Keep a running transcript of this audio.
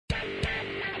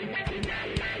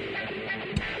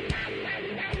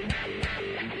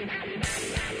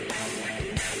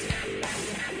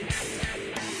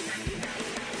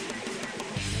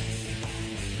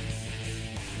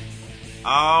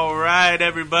All right,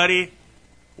 everybody.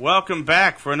 Welcome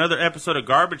back for another episode of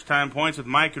Garbage Time Points with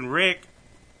Mike and Rick.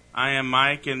 I am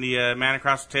Mike, and the man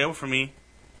across the table from me,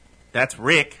 that's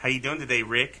Rick. How you doing today,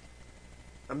 Rick?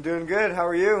 I'm doing good. How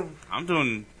are you? I'm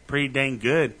doing pretty dang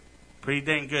good. Pretty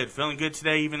dang good. Feeling good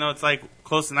today, even though it's like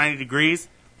close to 90 degrees.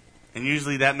 And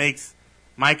usually that makes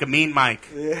Mike a mean Mike.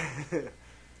 Yeah.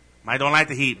 I don't like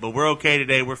the heat, but we're okay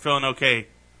today. We're feeling okay.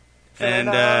 And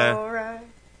all right.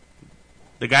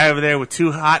 the guy over there with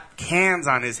two hot cans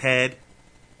on his head,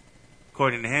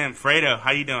 according to him, Fredo,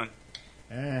 how you doing?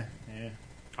 Yeah.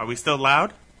 Are we still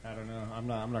loud? I don't know.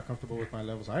 I'm not comfortable with my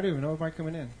levels. I don't even know if I'm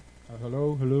coming in.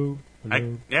 Hello.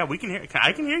 Yeah, we can hear.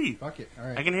 I can hear you. Fuck it. All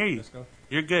right. I can hear you. Let's go.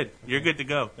 You're good. Okay. You're good to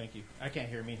go. Thank you. I can't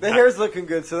hear me. The hair's looking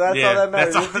good, so that's all that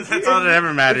matters. That's all that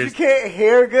ever matters. If you can't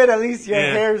hair good, at least your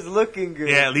hair's looking good.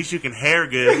 Yeah, at least you can hair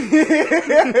good.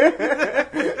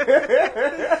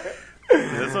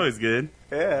 That's always good.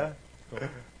 Yeah. Cool.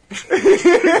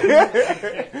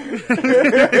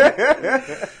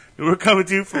 We're coming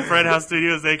to you from Fred House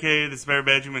Studios, a.k.a. the spare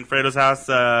bedroom in Fredo's house.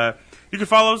 You can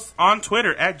follow us on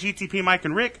Twitter at GTP Mike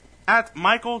and Rick, at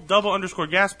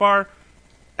Michael_Gaspar,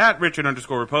 at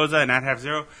Richard_Raposa, and at Half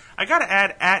Zero. I got to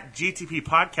add at GTP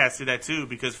Podcast to that, too,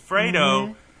 because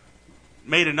Fredo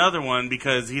made another one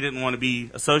because he didn't want to be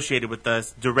associated with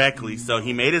us directly. So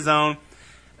he made his own,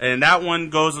 and that one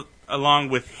goes along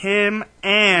with him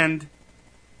and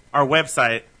our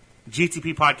website,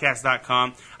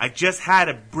 gtppodcast.com. I just had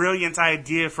a brilliant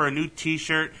idea for a new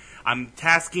T-shirt. I'm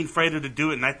tasking Fredo to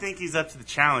do it, and I think he's up to the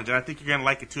challenge, and I think you're going to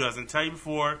like it, too. I was going to tell you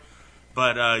before,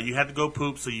 but you had to go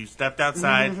poop, so you stepped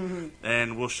outside,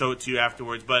 and we'll show it to you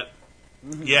afterwards. But,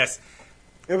 yes.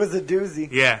 It was a doozy.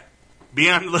 Yeah.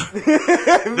 Be on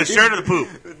the shirt or the poop?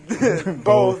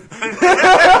 Both.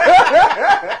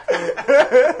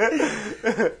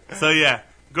 So, yeah.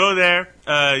 Go there.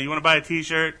 You want to buy a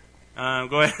T-shirt?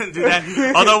 Go ahead and do that.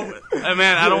 Although,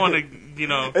 man, I don't want to,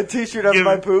 a T-shirt of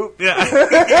my poop? Yeah. I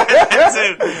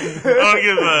don't want to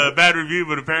give a bad review,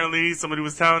 but apparently somebody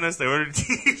was telling us they ordered a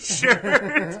T-shirt,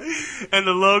 and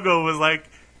the logo was, like,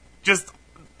 just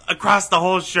across the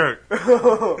whole shirt. It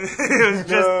was just,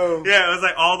 No. yeah, it was,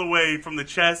 like, all the way from the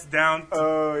chest down.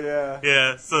 Oh, yeah.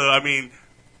 Yeah, so, I mean,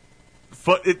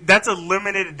 that's a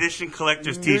limited edition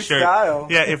collector's New T-shirt. style.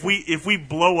 Yeah, if we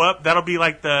blow up, that'll be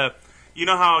like you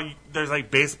know how there's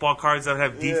like baseball cards that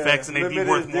have defects and they'd be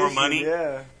worth more money?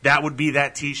 Yeah. That would be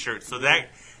that T-shirt. So that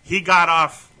he got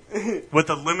off with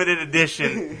a limited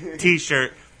edition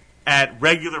T-shirt at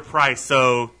regular price.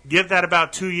 So give that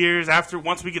about 2 years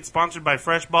once we get sponsored by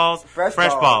Fresh Balls. Fresh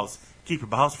Balls. Keep your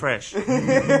balls fresh.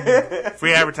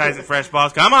 Free advertising, Fresh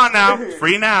Balls. Come on now. It's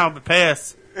free now, but pay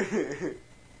us.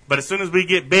 But as soon as we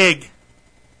get big,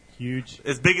 huge,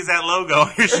 as big as that logo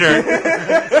on your shirt,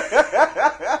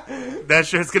 that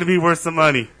shirt's going to be worth some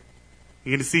money.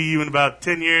 You're going to see you in about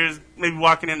 10 years, maybe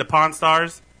walking into Pawn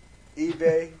Stars.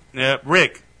 eBay. Yeah,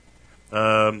 Rick,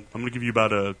 I'm going to give you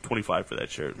about a $25 for that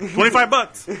shirt.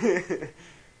 $25.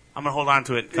 I'm going to hold on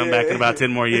to it and come back in about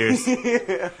 10 more years. So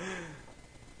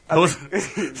we'll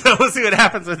see what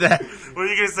happens with that. What are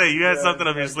you going to say? You had something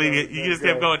up your sleeve. You just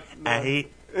kept going, I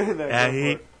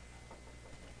hate.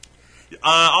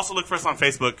 Also look for us on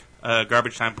Facebook,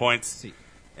 Garbage Time Points,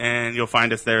 and you'll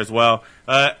find us there as well.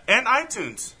 And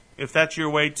iTunes, if that's your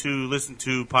way to listen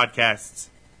to podcasts.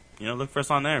 Look for us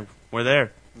on there. We're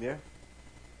there. Yeah.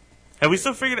 Have we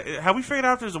figured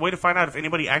out if there's a way to find out if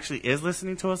anybody actually is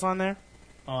listening to us on there?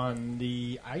 On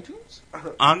the iTunes?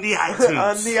 On the iTunes.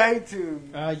 On the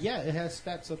iTunes. Yeah, it has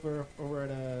stats up over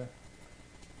at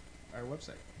our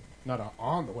website. Not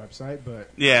on the website,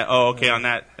 but... Yeah, okay, on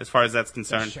that, as far as that's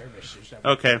concerned.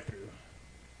 Okay.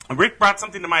 Rick brought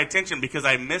something to my attention because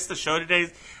I missed the show today.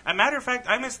 As a matter of fact,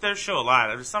 I missed their show a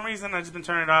lot. For some reason, I've just been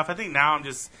turning it off. I think now I'm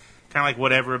just kind of like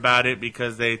whatever about it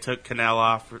because they took Canal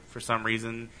off for some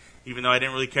reason, even though I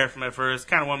didn't really care for him at first.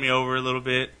 Kind of won me over a little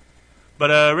bit.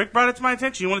 But Rick brought it to my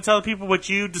attention. You want to tell the people what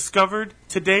you discovered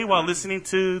today while listening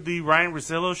to the Ryan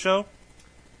Russillo show?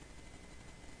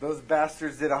 Those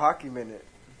bastards did a hockey minute.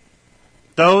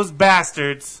 Those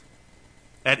bastards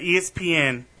at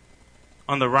ESPN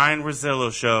on the Ryan Russillo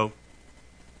show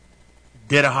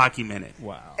did a hockey minute.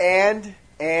 Wow. And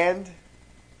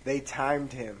they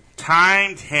timed him.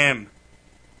 Timed him.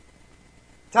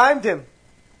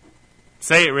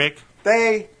 Say it, Rick.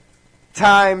 They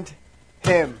timed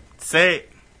him. Say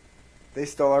it. They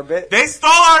stole our bit.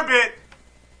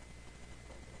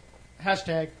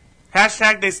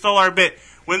 Hashtag they stole our bit.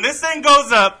 When this thing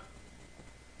goes up,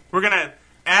 we're going to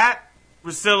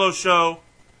 @Russillo Show,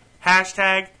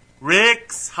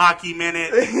 #Rick's Hockey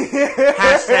Minute,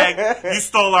 #You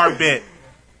stole our bit.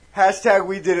 Hashtag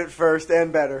we did it first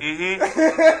and better.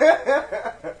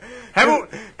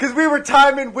 Because we were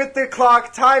timing with the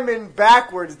clock, timing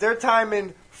backwards. They're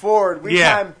timing forward. We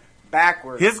time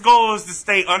backwards. His goal was to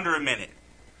stay under a minute.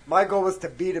 My goal was to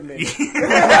beat a minute. So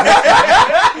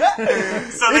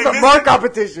it's a mark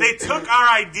competition. They took our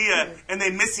idea and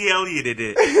they Missy Ellioted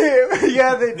it.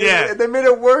 Yeah, they did. Yeah. They made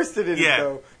it worse than it Yeah.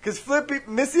 though. Because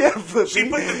Missy and Flippy. She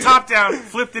put the top down,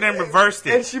 flipped it, and reversed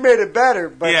it. And she made it better,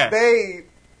 but Yeah. they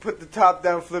put the top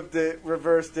down, flipped it,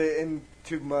 reversed it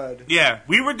into mud. Yeah,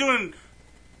 we were doing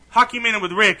Hockey Minute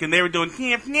with Rick, and they were doing So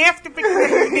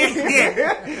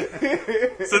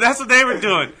that's what they were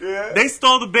doing. Yeah. They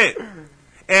stole the bit.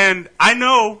 And I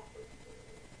know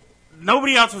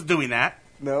nobody else was doing that.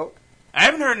 No. I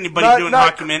haven't heard anybody doing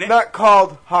Hockey Minute. Not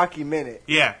called Hockey Minute.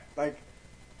 Yeah. Like,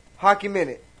 Hockey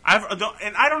Minute.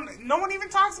 No one even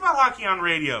talks about hockey on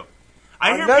radio.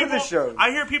 I hear none of the shows. I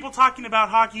hear people talking about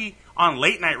hockey on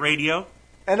late night radio.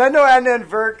 And I know Adnan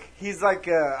Verk, he's like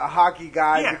a hockey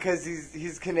guy because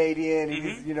he's Canadian and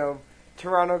he's,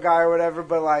 Toronto guy or whatever,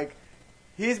 but like,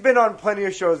 he's been on plenty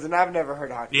of shows and I've never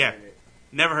heard Hockey Minute.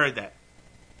 Never heard that.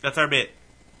 That's our bit.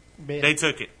 They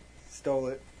took it. Stole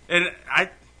it. And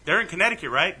they're in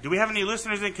Connecticut, right? Do we have any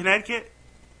listeners in Connecticut?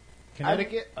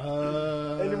 Connecticut?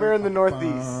 Anywhere in the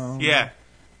Northeast. Yeah.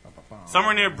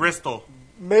 Somewhere near Bristol.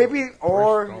 Maybe,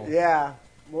 or, Bristol. yeah.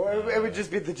 Well, it would just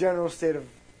be the general state of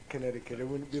Connecticut. It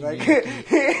wouldn't be like,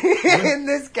 in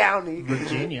this county.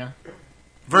 Virginia.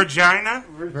 Virginia?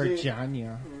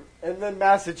 Virginia. And then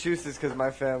Massachusetts, because my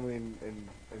family in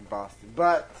Boston.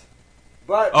 But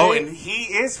and he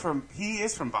is from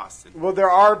Boston. well, there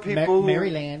are people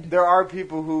Maryland. There are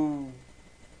people who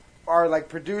are like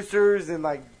producers and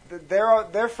like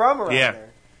they're from around there.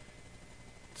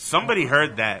 Somebody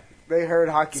heard that. They heard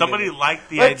Hockey Somebody Minute. liked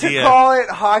the But idea. to call it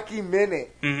Hockey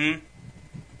Minute. Mm-hmm.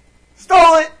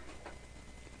 Stole it.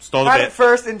 Stole the Had bit. it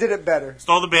first and did it better.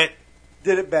 Stole the bit.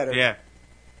 Did it better. Yeah.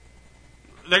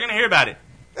 They're gonna hear about it.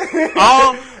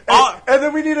 And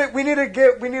then we need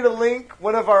a link,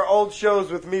 one of our old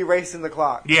shows with me racing the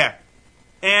clock. Yeah.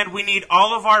 And we need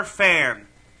all of our fan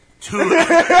to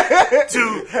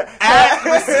add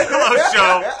the Silo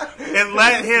Show and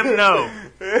let him know.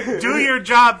 Do your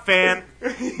job, fan.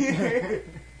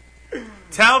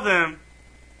 Tell them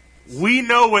we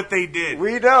know what they did.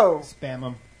 We know. Spam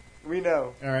them. We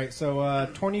know. All right, so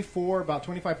about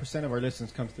 25% of our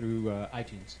listens come through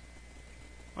iTunes.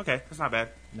 Okay, that's not bad.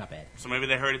 Not bad. So maybe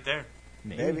they heard it there.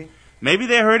 Maybe. Maybe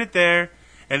they heard it there,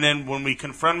 and then when we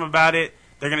confront them about it,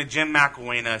 they're going to Jim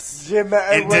McElwain us and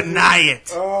deny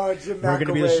it. Oh, Jim McElwain. We're going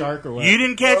to be the shark or what? You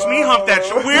didn't catch me hump that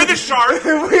shark. We're the shark.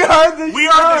 We are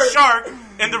the shark,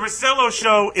 and the Rosillo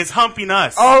Show is humping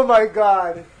us. Oh, my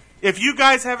God. If you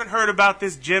guys haven't heard about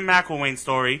this Jim McElwain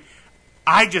story,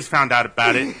 I just found out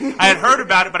about it. I had heard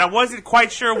about it, but I wasn't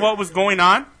quite sure what was going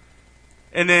on.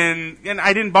 And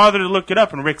I didn't bother to look it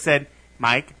up, and Rick said,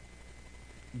 Mike,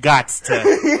 gots to.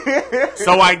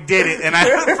 So I did it, and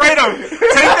Fredo, take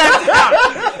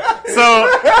that down. So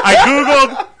I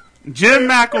Googled Jim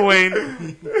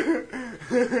McElwain,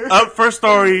 up first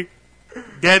story,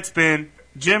 Deadspin,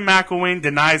 Jim McElwain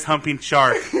denies humping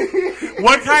shark.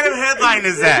 What kind of headline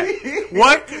is that?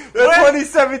 What? The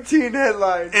 2017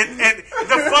 headline. And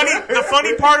the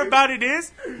funny part about it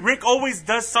is, Rick always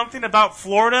does something about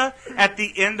Florida at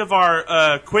the end of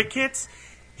our quick hits.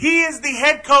 He is the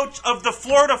head coach of the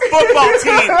Florida football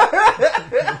team.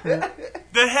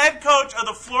 The head coach of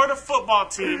the Florida football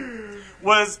team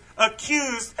was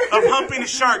accused of humping a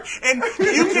shark. And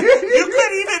you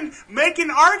could even make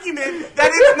an argument that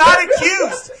it's not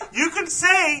accused. You can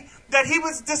say that he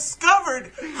was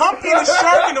discovered humping a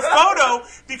shark in a photo,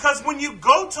 because when you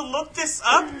go to look this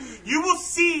up, you will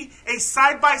see a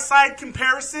side-by-side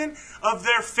comparison of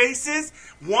their faces.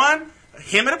 One,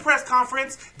 him at a press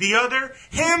conference. The other,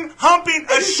 him humping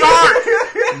a shark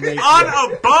on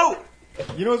a boat.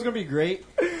 You know what's going to be great?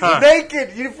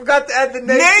 Naked. You forgot to add the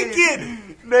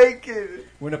naked. Naked.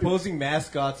 When opposing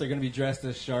mascots are going to be dressed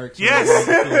as sharks. Yes.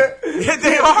 Yeah,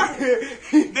 they are.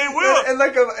 They will. And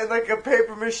like a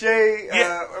paper mache,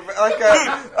 like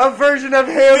a version of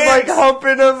him like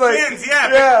humping him, like fins,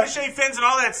 paper mache fins and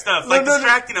all that stuff, like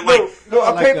distracting him, a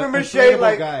like paper an mache,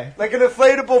 inflatable guy. like an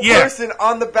inflatable person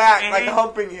on the back, like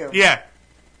humping him. Yeah,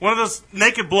 one of those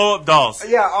naked blow up dolls.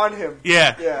 Yeah, on him.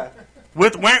 Yeah.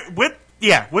 With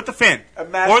the fin.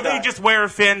 Or they just wear a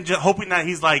fin, hoping that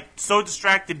he's like so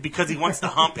distracted because he wants to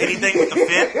hump anything with the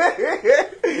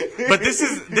fin. But this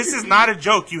is not a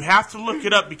joke. You have to look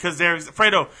it up, because there's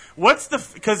Fredo.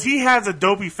 Because he has a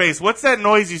dopey face. What's that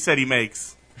noise you said he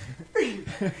makes?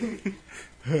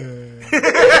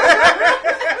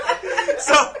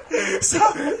 So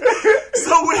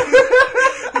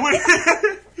when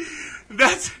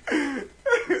that's.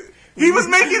 He was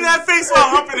making that face while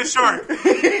humping a shark. He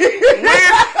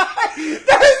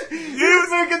was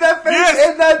making that face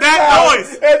and that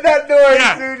noise. And that noise,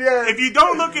 Yeah. dude, yes. If you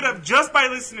don't look it up just by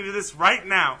listening to this right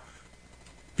now,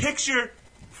 picture...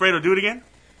 Fredo, do it again.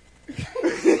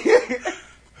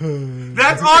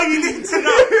 That's all you need to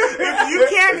know. If you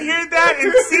can't hear that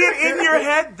and see it in your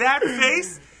head, that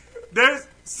face, there's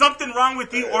something wrong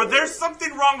with you, or there's something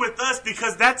wrong with us,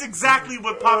 because that's exactly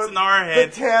what pops into our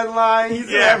head. The tan lines.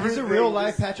 He's a real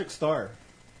life Patrick Starr.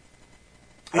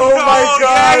 Oh my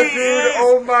god, yeah, dude!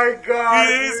 Oh my god,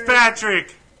 It is dude.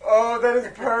 Patrick. Oh, that is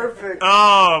perfect.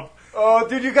 Oh,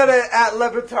 Dude, you gotta at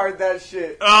Levitard that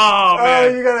shit. man. Oh,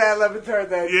 you gotta at Levitard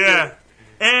that shit. Yeah.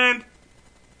 And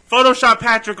Photoshop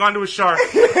Patrick onto a shark.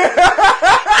 It's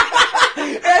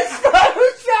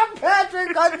Photoshop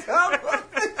Patrick on top of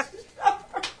the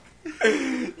shark.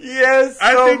 Yes,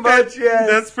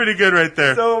 That's pretty good right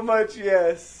there. So much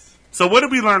yes. So what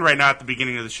did we learn right now at the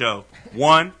beginning of the show?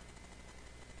 1,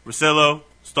 Russillo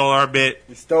stole our bit.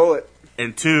 You stole it.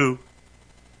 And 2,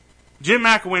 Jim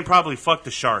McElwain probably fucked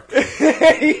a shark. He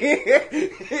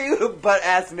was butt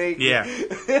ass naked. Yeah.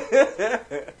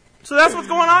 So that's what's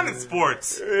going on in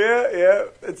sports. Yeah.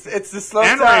 It's the slow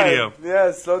And time. radio. Yeah,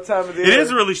 it's slow time of the It year.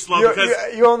 is really slow because...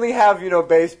 You only have,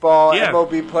 baseball, Yeah.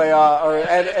 MLB playoff, or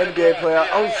NBA playoff.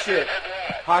 Oh, shit.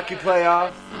 Hockey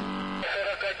playoff.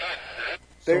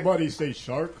 Somebody say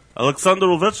shark. Alexander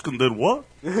Ovechkin did what?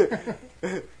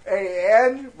 Hey,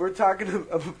 and we're talking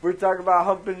about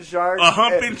humping sharks.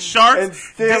 Humping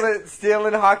sharks? And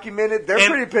stealing hockey minute. They're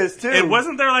pretty pissed, too. And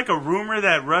wasn't there like a rumor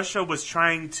that Russia was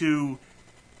trying to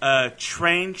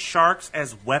train sharks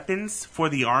as weapons for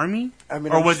the army?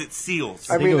 Or was it seals?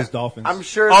 I think it was dolphins. I'm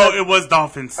sure. It was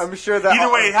dolphins. I'm sure that.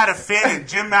 Either way, it had a fin, and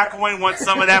Jim McElwain wants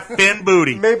some of that fin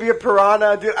booty. Maybe a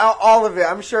piranha, dude. All of it.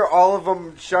 I'm sure all of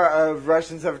them.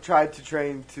 Russians have tried to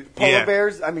train to polar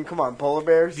bears. I mean, come on, polar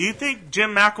bears. Do you think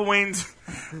Jim McElwain's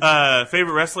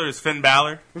favorite wrestler is Finn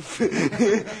Balor?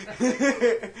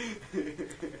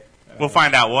 We'll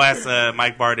find out. We'll ask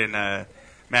Mike Bart and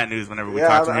Matt News whenever we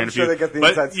talk to him. I'm sure they get the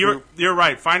inside scoop. You're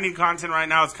right. Finding content right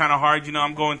now is kind of hard.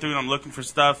 I'm going through and I'm looking for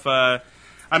stuff. I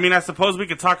suppose we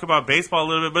could talk about baseball a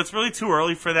little bit, but it's really too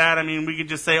early for that. I mean, we could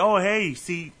just say, oh, hey,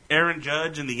 see Aaron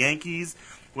Judge and the Yankees,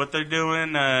 what they're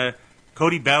doing.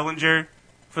 Cody Bellinger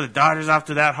for the Dodgers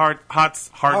after that hard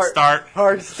start.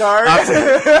 Hard start?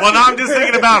 Well, now I'm just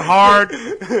thinking about hard,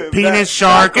 penis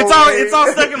shark. It's all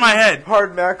stuck in my head.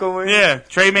 Hard McElwain. Yeah,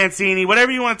 Trey Mancini,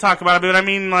 whatever you want to talk about. But I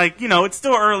mean, it's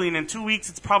still early, and in 2 weeks,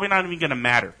 it's probably not even going to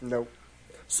matter. Nope.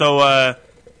 So,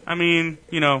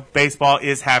 baseball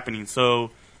is happening.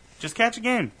 So, just catch a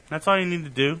game. That's all you need to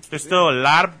do. There's still a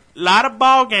lot of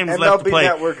ball games left to play. MLB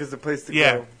Network is the place to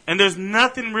go. And there's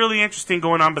nothing really interesting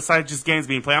going on besides just games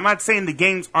being played. I'm not saying the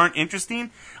games aren't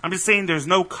interesting. I'm just saying there's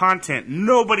no content.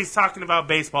 Nobody's talking about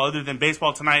baseball other than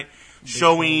Baseball Tonight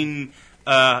showing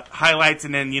highlights,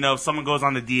 and then, if someone goes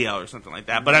on the DL or something like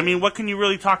that. But, I mean, what can you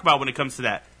really talk about when it comes to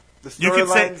that? The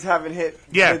storylines haven't hit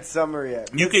midsummer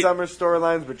yet. Midsummer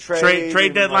storylines, but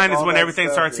trade deadline is when everything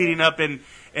starts heating up, and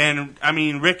I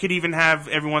mean, Rick could even have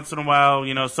every once in a while,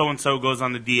 so and so goes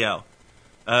on the DL.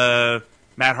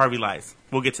 Matt Harvey lies.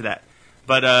 We'll get to that,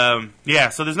 but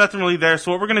so there's nothing really there.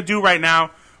 So what we're gonna do right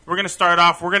now, we're gonna start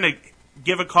off. We're gonna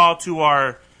give a call to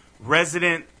our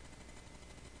resident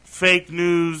fake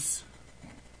news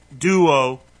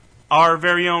duo, our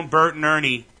very own Bert and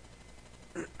Ernie.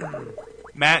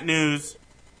 Matt News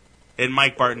and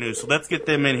Mike Bart News. So let's get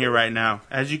them in here right now.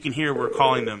 As you can hear, we're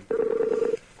calling them.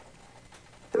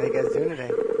 How you guys doing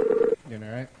today? Doing all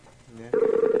right? Yeah.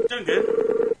 Doing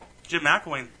good. Jim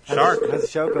McElwain, shark. How's the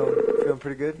show going? Feeling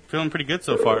pretty good? Feeling pretty good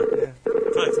so far. Yeah. I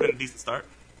feel like it's been a decent start.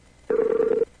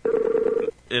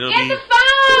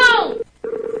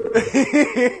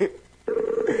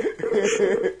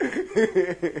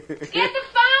 Get the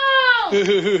phone!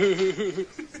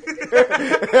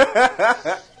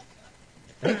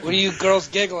 What are you girls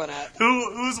giggling at?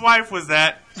 Whose wife was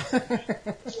that?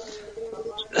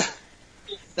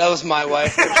 That was my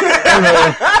wife.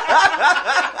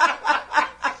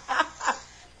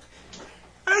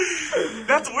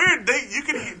 That's weird.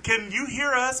 Can you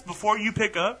hear us before you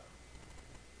pick up?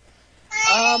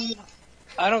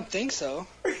 I don't think so.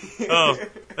 Oh,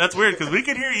 that's weird because we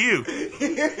could hear you.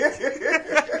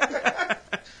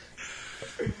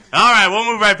 All right, we'll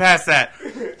move right past that.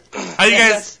 How you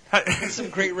guys? That's some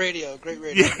great radio. Great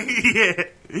radio. Yeah.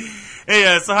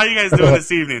 Hey, so how you guys doing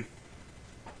this evening?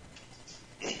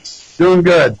 Doing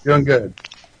good.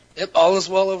 Yep, all is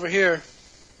well over here.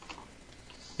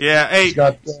 Yeah, hey, go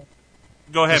ahead,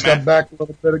 just man. got back a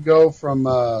little bit ago from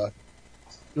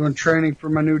doing training for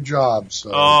my new job.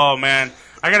 So. Oh, man.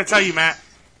 I got to tell you, Matt,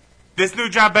 this new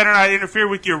job better not interfere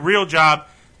with your real job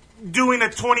doing a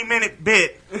 20-minute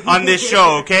bit on this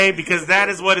show, okay? Because that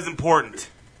is what is important.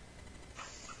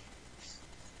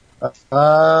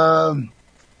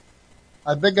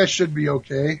 I think I should be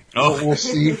okay. Oh, we'll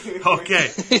see.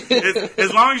 Okay,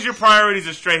 as long as your priorities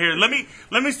are straight here. Let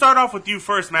me start off with you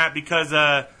first, Matt, because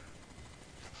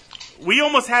we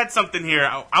almost had something here.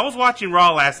 I was watching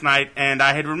Raw last night, and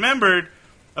I had remembered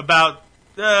about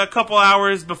a couple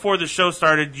hours before the show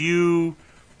started, you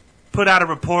put out a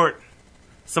report,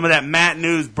 some of that Matt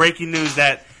news, breaking news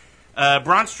that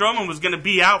Braun Strowman was going to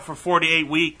be out for 48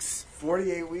 weeks.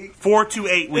 48 weeks? 4 to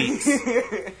 8 weeks.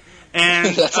 And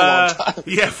that's a long time.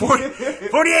 Yeah,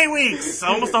 48 weeks,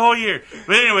 almost a whole year.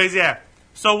 But anyways, yeah.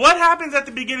 So what happens at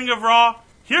the beginning of Raw?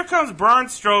 Here comes Braun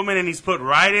Strowman, and he's put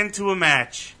right into a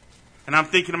match. And I'm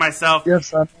thinking to myself,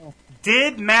 yes, I know.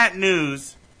 Did Matt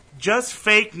News just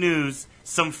fake news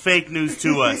some fake news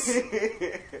to us?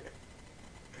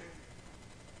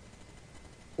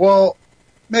 Well,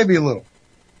 maybe a little.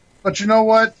 But you know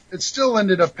what? It still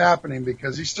ended up happening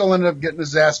because he still ended up getting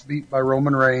his ass beat by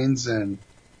Roman Reigns, and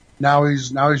now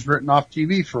he's written off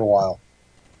TV for a while.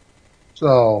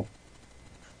 So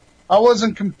I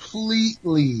wasn't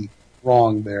completely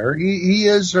wrong there. He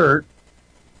is hurt,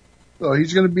 so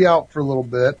he's going to be out for a little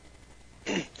bit.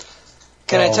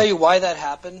 Can I tell you why that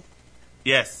happened?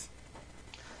 Yes.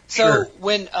 So Sure.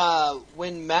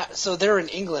 when Matt, so they're in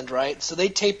England, right? So they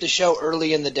taped the show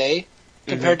early in the day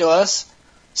compared to us.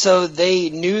 So they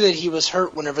knew that he was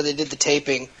hurt whenever they did the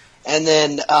taping, and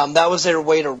then that was their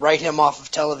way to write him off of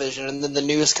television. And then the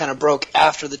news kind of broke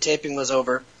after the taping was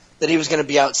over that he was going to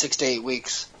be out 6 to 8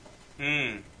 weeks.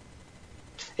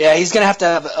 Yeah, he's going to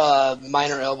have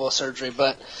minor elbow surgery,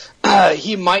 but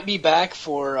he might be back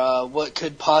for what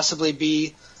could possibly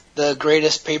be the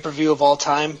greatest pay-per-view of all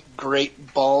time,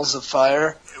 Great Balls of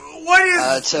Fire. What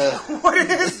is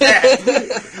that?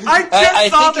 I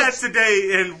saw that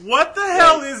today, and what the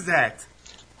hell is that?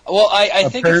 Well, I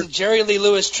think it's a Jerry Lee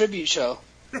Lewis tribute show.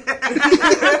 It's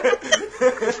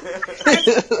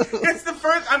the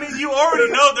first. I mean, you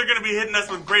already know they're going to be hitting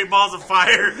us with Great Balls of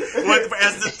Fire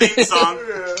as the theme song.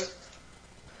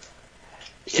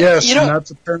 Yes, and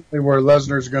that's apparently where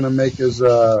Lesnar's going to make his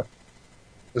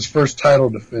first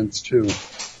title defense too.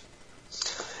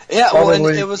 Yeah, probably, well,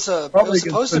 and it was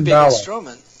supposed to be against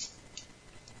Strowman.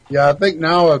 Yeah, I think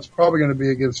now it's probably going to be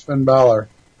against Finn Balor.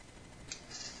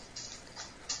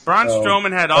 Braun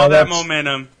Strowman had all that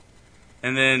momentum,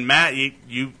 and then Matt,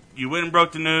 you went and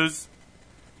broke the news.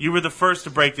 You were the first to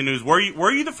break the news. Were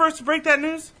you the first to break that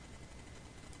news?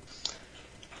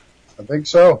 I think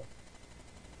so.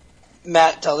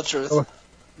 Matt, tell the truth.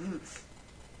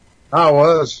 I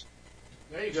was.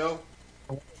 There you go.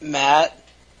 Matt.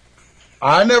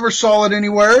 I never saw it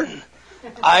anywhere.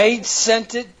 I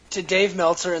sent it to Dave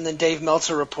Meltzer, and then Dave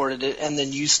Meltzer reported it, and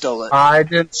then you stole it. I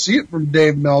didn't see it from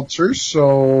Dave Meltzer,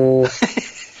 so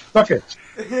fuck it.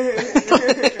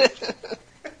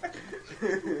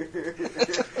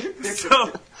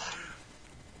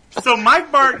 So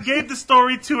Mike Bart gave the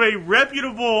story to a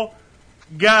reputable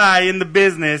guy in the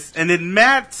business, and then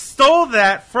Matt stole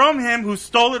that from him, who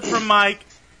stole it from Mike,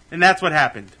 and that's what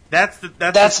happened. That's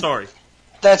the story.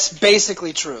 That's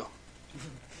basically true.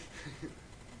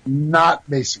 Not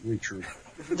basically true.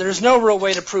 There's no real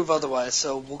way to prove otherwise,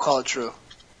 so we'll call it true.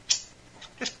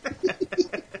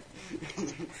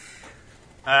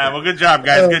 Well, good job,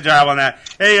 guys. Good job on that.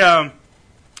 Hey,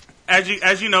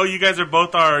 as you know, you guys are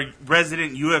both our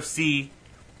resident UFC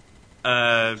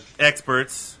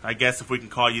experts, I guess, if we can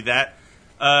call you that.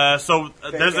 There's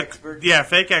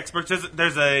fake experts.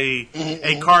 There's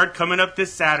a card coming up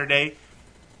this Saturday.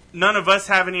 None of us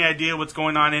have any idea what's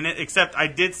going on in it, except I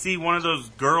did see one of those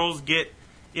girls get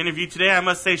interviewed today. I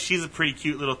must say she's a pretty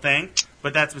cute little thing,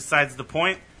 but that's besides the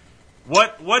point.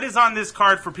 What is on this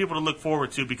card for people to look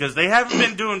forward to? Because they haven't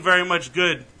been doing very much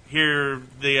good here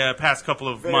the past couple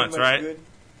of months, right? Good.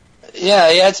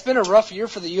 Yeah, it's been a rough year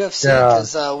for the UFC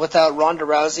because without Ronda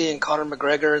Rousey and Conor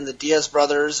McGregor and the Diaz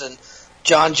brothers, and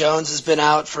John Jones has been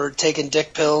out for taking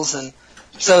dick pills, and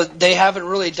so they haven't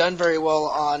really done very well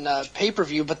on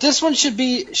pay-per-view. But this one should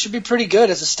be pretty good.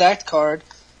 It's a stacked card.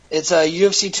 It's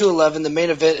UFC 211. The main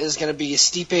event is going to be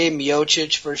Stipe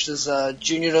Miocic versus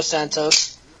Junior Dos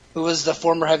Santos, who was the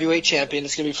former heavyweight champion.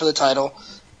 It's going to be for the title.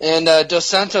 And Dos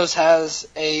Santos has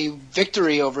a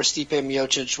victory over Stipe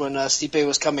Miocic when Stipe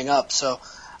was coming up. So,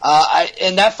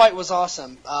 and that fight was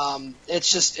awesome.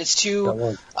 It's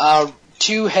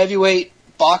two heavyweight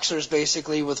boxers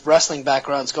basically with wrestling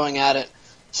backgrounds going at it.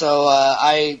 So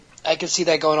I could see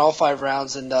that going all 5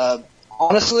 rounds. And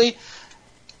honestly,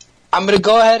 I'm going to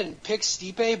go ahead and pick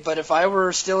Stipe, but if I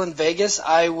were still in Vegas,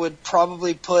 I would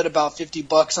probably put about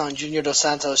 $50 on Junior Dos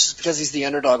Santos just because he's the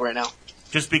underdog right now.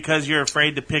 Just because you're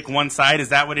afraid to pick one side? Is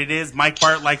that what it is? Mike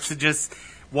Bart likes to just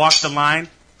walk the line?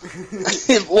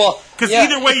 Well, because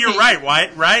either way, you're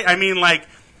right? I mean, like,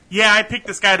 yeah, I picked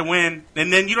this guy to win,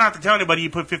 and then you don't have to tell anybody you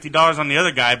put $50 on the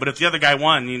other guy, but if the other guy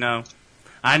won,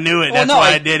 I knew it. That's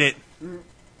why I did it.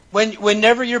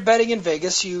 Whenever you're betting in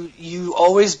Vegas, you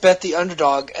always bet the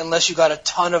underdog unless you got a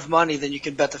ton of money, then you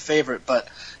can bet the favorite. But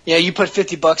you put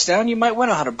 $50 down, you might win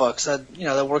 $100.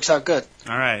 That works out good.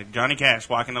 All right, Johnny Cash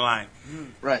walking the line.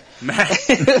 Right, Matt.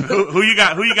 who you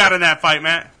got? Who you got in that fight,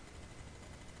 Matt?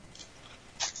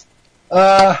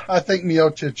 I think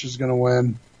Miocic is going to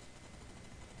win.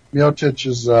 I think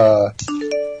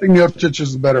Miocic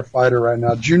is the better fighter right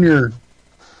now. Junior's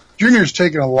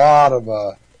taking a lot of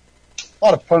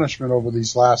punishment over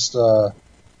these last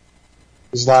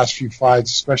few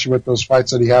fights, especially with those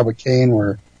fights that he had with Kane,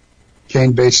 where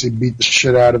Kane basically beat the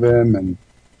shit out of him, and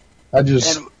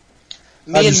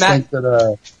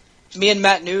me and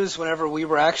Matt News, whenever we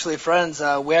were actually friends,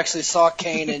 we actually saw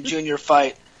Kane and Junior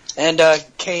fight, and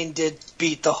Kane did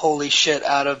beat the holy shit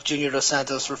out of Junior Dos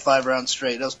Santos for 5 rounds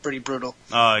straight. That was pretty brutal.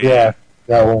 Oh yeah,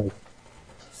 that was.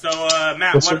 So,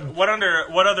 Matt, what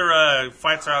other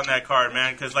fights are on that card,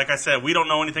 man? Because, like I said, we don't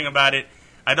know anything about it.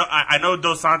 I know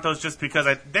Dos Santos just because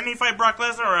didn't he fight Brock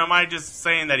Lesnar, or am I just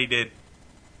saying that he did?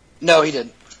 No, he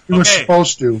didn't. He was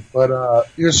supposed to, but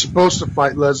he was supposed to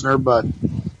fight Lesnar, but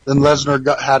then Lesnar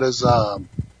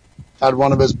had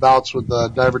one of his bouts with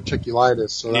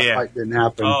diverticulitis, so that fight didn't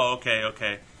happen. Oh,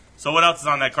 okay. So, what else is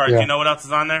on that card? Yeah. Do you know what else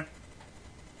is on there?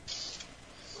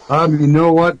 You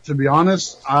know what? To be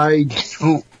honest, I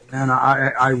don't.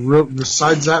 And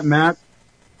besides that, Matt,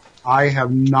 I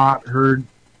have not heard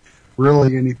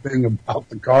really anything about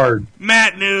the card.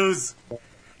 Matt News,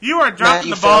 you are dropping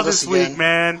the ball this week,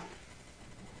 man.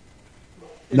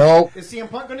 Nope. Is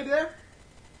CM Punk going to be there?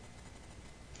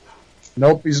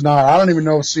 Nope, he's not. I don't even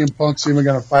know if CM Punk's even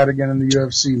going to fight again in the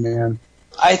UFC, man.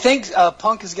 I think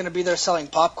Punk is going to be there selling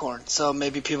popcorn, so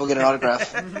maybe people get an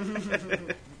autograph.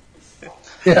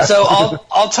 Yeah. So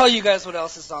I'll tell you guys what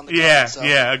else is on the card.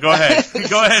 Yeah. Go ahead.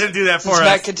 Go ahead and do that for us.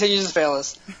 Matt continues to fail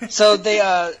us. So they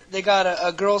got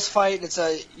a girls' fight. It's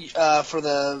for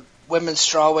the women's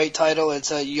strawweight title. It's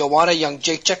Joanna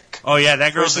Jędrzejczyk. Oh yeah,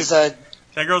 that girl's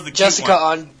the Jessica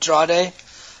Andrade.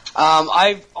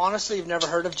 I honestly have never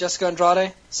heard of Jessica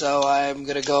Andrade, so I'm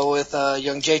gonna go with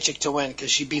Jędrzejczyk to win because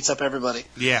she beats up everybody.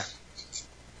 Yeah.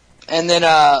 And then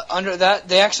under that,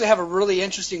 they actually have a really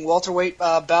interesting welterweight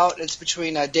bout. It's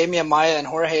between Damian Maia and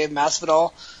Jorge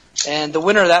Masvidal. And the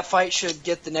winner of that fight should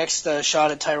get the next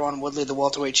shot at Tyron Woodley, the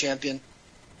welterweight champion.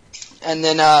 And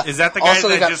then is that the guy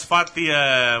that just fought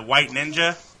the White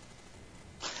Ninja?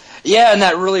 Yeah, and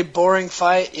that really boring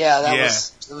fight. Yeah,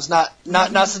 that was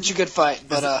not such a good fight.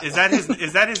 But is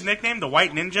that his nickname, the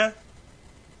White Ninja?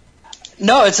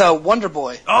 No, it's a Wonder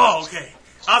Boy. Oh, okay.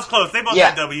 I was close. They both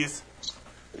had W's.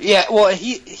 Yeah, well,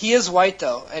 he is white,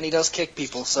 though, and he does kick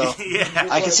people, so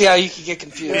I can see how you could get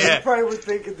confused. Yeah, you probably would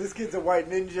think this kid's a white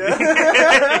ninja.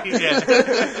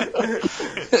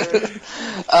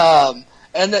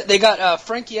 And they got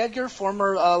Frankie Edgar,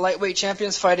 former lightweight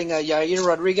champions, fighting Yair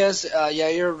Rodriguez.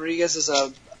 Yair Rodriguez is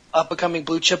a up-and-coming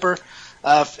blue chipper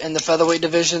in the featherweight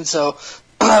division, so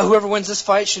whoever wins this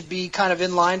fight should be kind of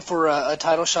in line for a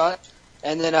title shot.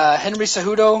 And then Henry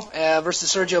Cejudo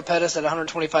versus Sergio Pettis at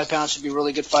 125 pounds should be a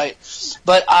really good fight.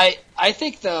 But I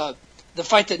think the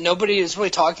fight that nobody is really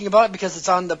talking about because it's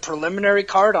on the preliminary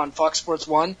card on Fox Sports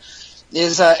 1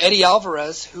 is Eddie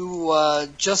Alvarez, who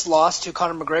just lost to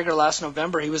Conor McGregor last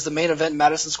November. He was the main event in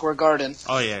Madison Square Garden.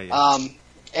 Oh, yeah.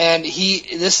 And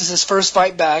this is his first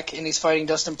fight back, and he's fighting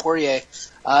Dustin Poirier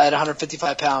at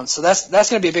 155 pounds. So that's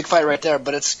going to be a big fight right there,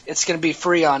 but it's going to be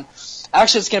free on...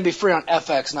 Actually, it's going to be free on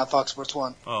FX, not Fox Sports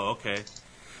 1. Oh, okay.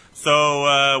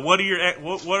 So, what are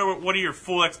your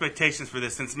full expectations for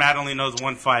this? Since Matt only knows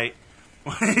one fight,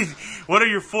 what are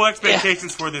your full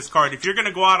expectations for this card? If you're going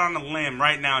to go out on a limb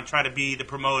right now and try to be the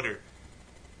promoter,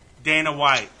 Dana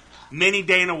White, mini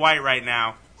Dana White right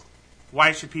now,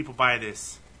 why should people buy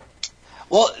this?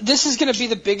 Well, this is going to be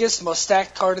the biggest, most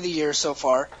stacked card of the year so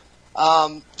far.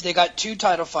 They got 2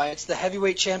 title fights. The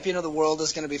heavyweight champion of the world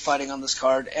is going to be fighting on this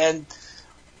card. And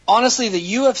honestly, the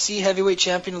UFC heavyweight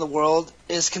champion of the world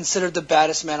is considered the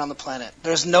baddest man on the planet.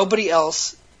 There's nobody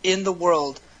else in the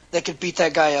world that could beat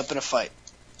that guy up in a fight.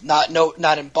 Not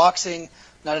in boxing,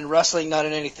 not in wrestling, not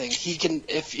in anything. He can,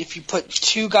 if you put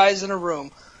two guys in a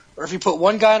room, or if you put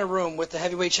one guy in a room with the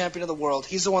heavyweight champion of the world,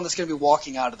 he's the one that's going to be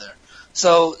walking out of there.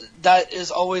 So that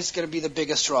is always going to be the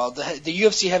biggest draw. The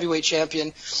UFC heavyweight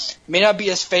champion may not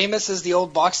be as famous as the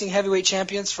old boxing heavyweight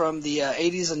champions from the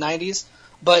 80s and 90s,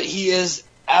 but he is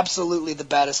absolutely the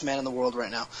baddest man in the world right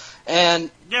now.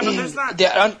 And yeah, but there's not.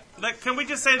 Like, can we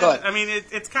just say that? I mean,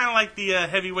 it's kind of like the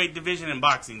heavyweight division in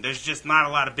boxing. There's just not a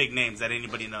lot of big names that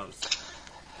anybody knows.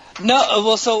 No,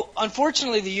 well, so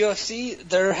unfortunately, the UFC,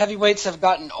 their heavyweights have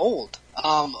gotten old.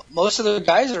 Most of the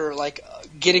guys are like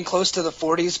getting close to the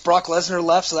 40s. Brock Lesnar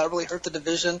left, so that really hurt the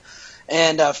division.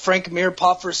 And Frank Mir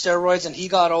popped for steroids, and he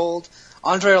got old.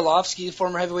 Andrei Arlovsky,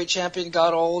 former heavyweight champion,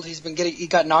 got old. He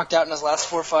got knocked out in his last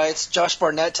 4 fights. Josh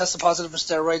Barnett tested positive for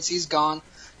steroids. He's gone.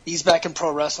 He's back in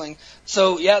pro wrestling.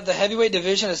 So yeah, the heavyweight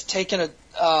division has taken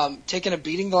a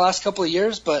beating the last couple of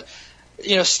years, but.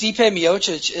 You know, Stipe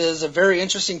Miocic is a very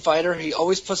interesting fighter. He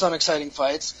always puts on exciting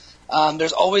fights.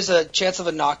 There's always a chance of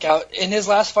a knockout. In his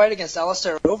last fight against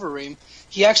Alistair Overeem,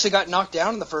 he actually got knocked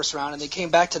down in the first round, and they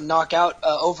came back to knock out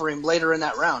Overeem later in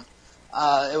that round.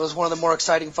 It was one of the more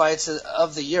exciting fights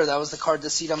of the year. That was the card that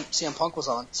CM Punk was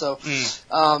on. So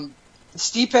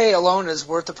Stipe alone is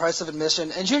worth the price of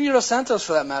admission, and Junior Dos Santos,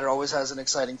 for that matter, always has an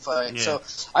exciting fight. Yeah. So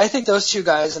I think those two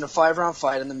guys in a 5-round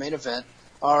fight in the main event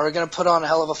are going to put on a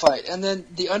hell of a fight. And then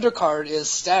the undercard is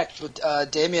stacked with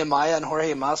Damian Maia and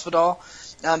Jorge Masvidal.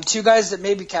 Two guys that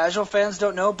maybe casual fans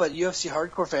don't know, but UFC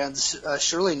hardcore fans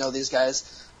surely know these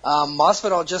guys.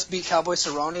 Masvidal just beat Cowboy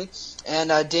Cerrone,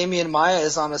 and Damian Maia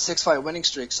is on a 6-fight winning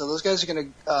streak. So those guys are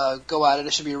going to go at it.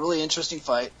 It should be a really interesting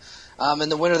fight.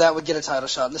 And the winner of that would get a title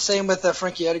shot. And the same with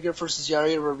Frankie Edgar versus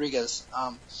Yair Rodriguez.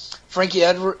 Frankie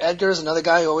Edgar is another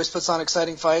guy who always puts on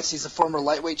exciting fights. He's a former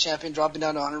lightweight champion, dropping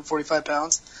down to 145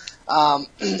 pounds.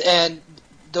 And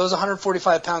those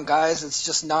 145-pound guys, it's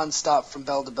just nonstop from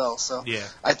bell to bell. So yeah.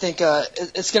 I think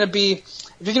it's going to be,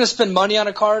 if you're going to spend money on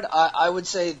a card, I would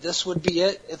say this would be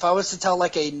it. If I was to tell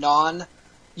like a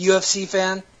non-UFC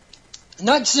fan,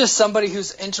 not just somebody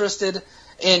who's interested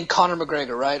in Conor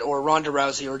McGregor, right, or Ronda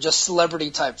Rousey, or just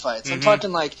celebrity-type fights. Mm-hmm. I'm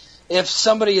talking like if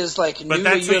somebody is like new to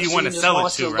UFC and just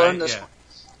wants to learn this. Yeah.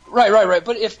 Right.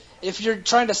 But if you're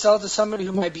trying to sell it to somebody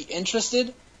who might be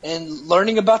interested in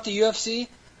learning about the UFC,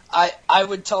 I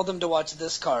would tell them to watch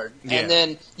this card. Yeah. And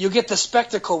then you'll get the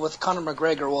spectacle with Conor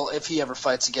McGregor, well, if he ever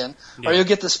fights again. Yeah. Or you'll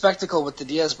get the spectacle with the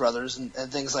Diaz brothers and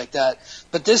things like that.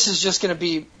 But this is just going to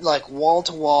be like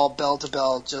wall-to-wall,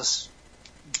 bell-to-bell, just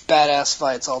badass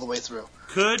fights all the way through.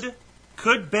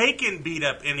 Could Bacon beat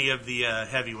up any of the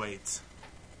heavyweights?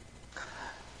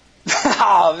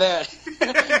 Oh, man.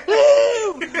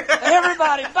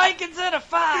 Everybody, Bacon's in a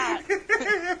fight.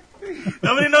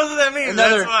 Nobody knows what that means.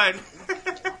 That's fine.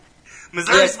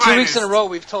 Missouri's 2 weeks in a row,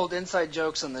 we've told inside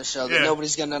jokes on this show that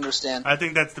nobody's going to understand. I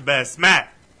think that's the best.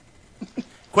 Matt,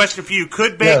 question for you.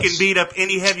 Could Bacon beat up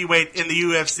any heavyweight in the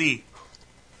UFC?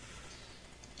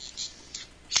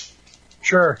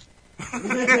 Sure.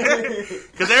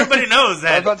 Because everybody knows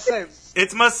that. I was about to say,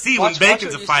 it's must-see when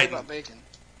Bacon's a fighting.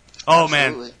 Oh,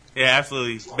 absolutely. Man. Yeah,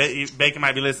 absolutely. Bacon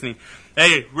might be listening.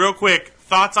 Hey, real quick,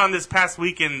 thoughts on this past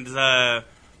weekend's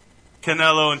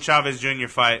Canelo and Chavez Jr.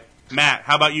 fight. Matt,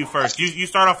 how about you first? You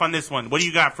start off on this one. What do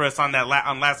you got for us on that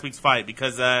on last week's fight?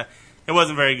 Because it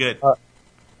wasn't very good.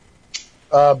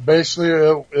 Basically,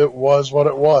 it was what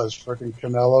it was. Frickin'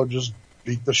 Canelo just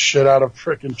beat the shit out of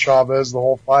frickin' Chavez the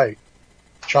whole fight.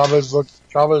 Chavez looked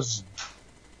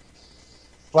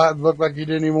like he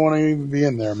didn't even want to even be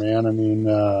in there, man. I mean,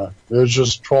 it was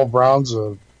just 12 rounds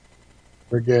of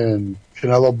freaking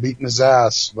Canelo beating his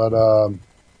ass. But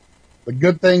the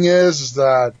good thing is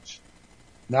that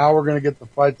now we're going to get the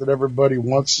fight that everybody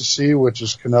wants to see, which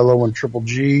is Canelo and Triple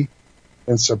G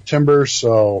in September.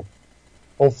 So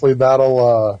hopefully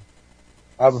that'll,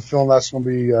 I have a feeling that's going to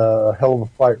be a hell of a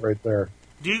fight right there.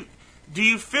 Do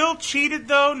you feel cheated,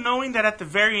 though, knowing that at the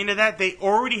very end of that, they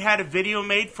already had a video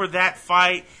made for that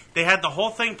fight? They had the whole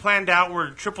thing planned out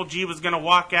where Triple G was going to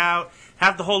walk out,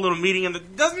 have the whole little meeting.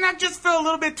 And doesn't that just feel a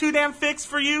little bit too damn fixed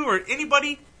for you or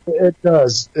anybody? It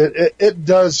does. It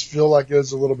does feel like it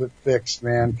was a little bit fixed,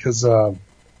 man, because,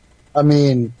 I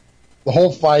mean, the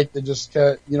whole fight, they just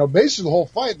kept, basically the whole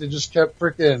fight, they just kept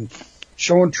freaking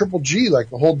showing Triple G, like,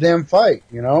 the whole damn fight,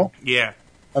 Yeah.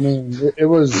 I mean, it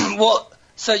was... Well...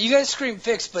 So you guys scream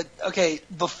fixed, but okay,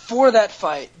 before that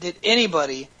fight, did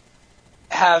anybody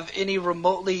have any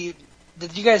remotely,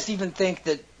 did you guys even think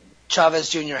that Chavez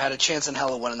Jr. had a chance in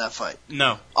hell of winning that fight?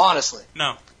 No. Honestly.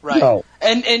 No. Right. No.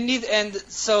 And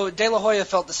so De La Hoya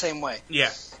felt the same way.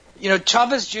 Yeah.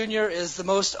 Chavez Jr. is the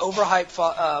most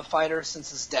overhyped fighter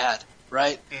since his dad.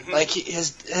 right? Mm-hmm. Like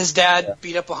his dad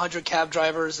beat up 100 cab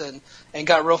drivers and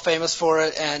got real famous for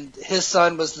it, and his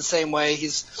son was the same way.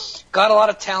 He's got a lot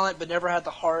of talent, but never had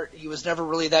the heart. He was never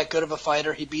really that good of a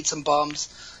fighter. He beat some bums.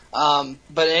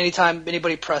 But anytime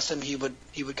anybody pressed him, he would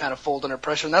kind of fold under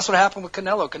pressure, and that's what happened with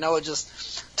Canelo. Canelo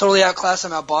just totally outclassed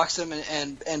him, outboxed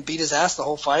him, and beat his ass the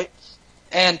whole fight.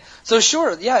 And so,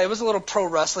 sure, yeah, it was a little pro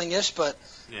wrestling-ish, but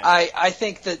I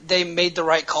think that they made the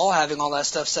right call having all that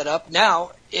stuff set up.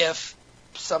 Now, if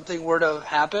something were to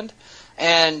happen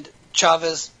and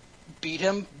Chavez beat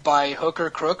him by hook or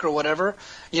crook or whatever,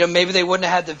 maybe they wouldn't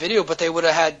have had the video, but they would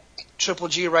have had Triple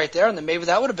G right there, and then maybe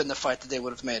that would have been the fight that they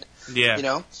would have made.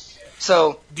 Yeah.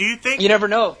 So, do you think... You never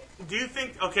know. Do you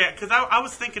think... Okay, because I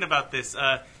was thinking about this.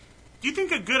 Do you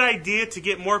think a good idea to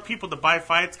get more people to buy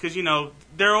fights? Because,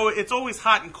 it's always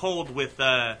hot and cold with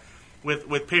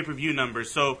pay-per-view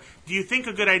numbers. So, do you think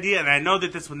a good idea, and I know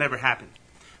that this would never happen,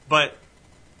 but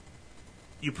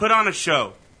you put on a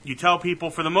show, you tell people,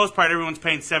 for the most part, everyone's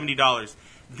paying $70.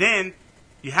 Then,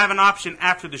 you have an option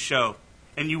after the show,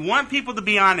 and you want people to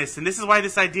be honest, and this is why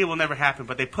this idea will never happen,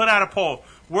 but they put out a poll.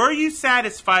 Were you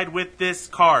satisfied with this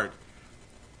card?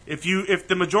 If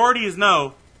the majority is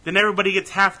no, then everybody gets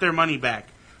half their money back.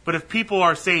 But if people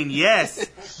are saying yes,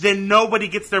 then nobody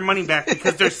gets their money back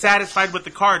because they're satisfied with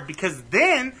the card. Because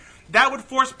then that would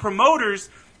force promoters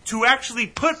to actually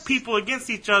put people against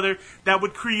each other that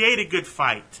would create a good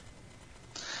fight.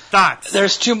 Thoughts?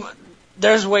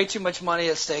 There's way too much money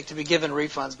at stake to be given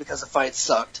refunds because the fight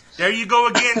sucked. There you go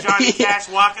again, Johnny Cash,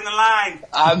 walking the line.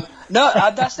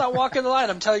 That's not walking the line.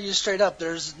 I'm telling you straight up.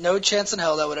 There's no chance in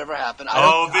hell that would ever happen.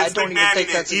 Vince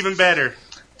McMahon is even better.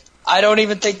 I don't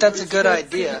even think that's a good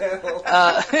idea.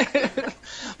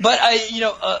 But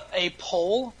a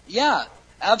poll, yeah,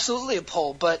 absolutely a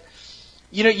poll. But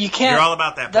you can't. You're all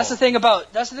about that. That's the thing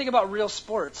about real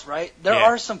sports, right? There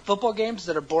are some football games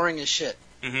that are boring as shit.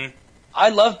 Mm-hmm. I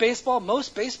love baseball.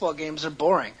 Most baseball games are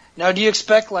boring. Now, do you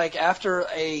expect after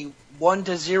a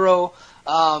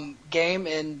 1-0 game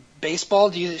in baseball,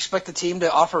 do you expect the team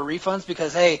to offer refunds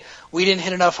because hey, we didn't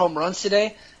hit enough home runs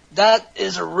today? That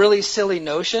is a really silly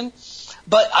notion.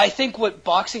 But I think what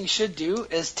boxing should do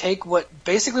is take what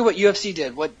UFC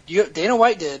did. What Dana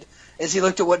White did is he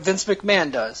looked at what Vince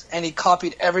McMahon does, and he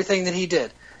copied everything that he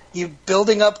did. He's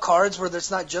building up cards where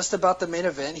it's not just about the main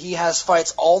event. He has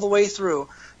fights all the way through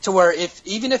to where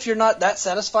even if you're not that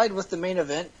satisfied with the main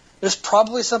event, there's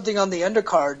probably something on the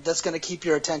undercard that's going to keep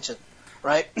your attention,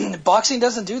 right? Boxing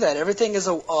doesn't do that. Everything is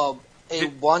a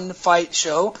one-fight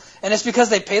show, and it's because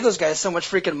they pay those guys so much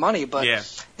freaking money. But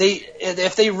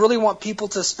if they really want people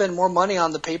to spend more money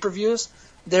on the pay-per-views,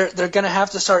 they're going to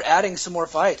have to start adding some more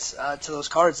fights to those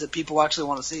cards that people actually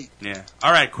want to see. Yeah.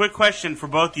 All right, quick question for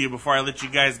both of you before I let you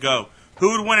guys go.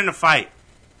 Who would win in a fight,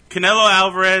 Canelo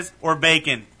Alvarez or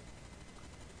Bacon?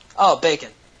 Oh, Bacon.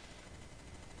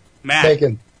 Matt.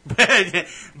 Bacon.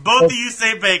 Both of you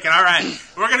say Bacon. All right.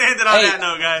 We're going to end it on that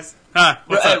note, guys.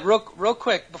 What's up? Real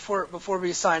quick before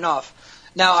we sign off.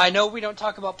 Now, I know we don't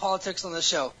talk about politics on the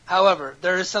show. However,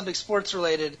 there is something sports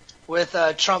related with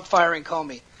Trump firing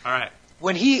Comey. All right.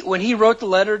 When he wrote the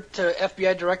letter to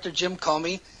FBI Director Jim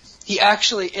Comey, he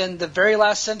actually, in the very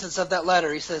last sentence of that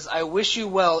letter, he says, "I wish you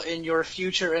well in your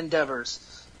future endeavors."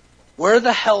 Where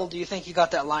the hell do you think he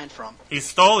got that line from? He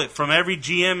stole it from every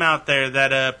GM out there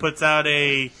that puts out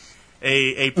a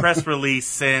press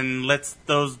release and lets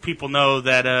those people know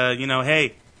that,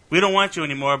 hey, we don't want you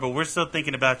anymore, but we're still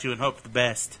thinking about you and hope for the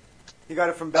best. He got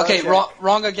it from Belichick. Okay,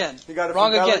 wrong again. He got it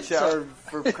wrong from again. Belichick, or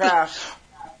from Kraft.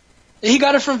 He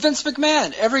got it from Vince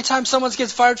McMahon. Every time someone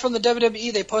gets fired from the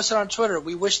WWE, they post it on Twitter.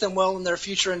 We wish them well in their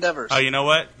future endeavors. Oh, you know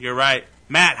what? You're right.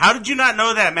 Matt, how did you not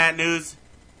know that, Matt News?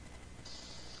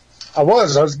 I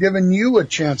was giving you a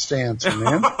chance to answer,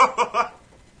 man.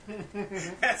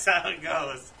 That's how it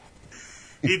goes.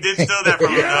 He did steal that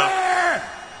from him, though.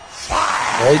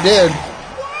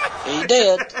 He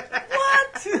did.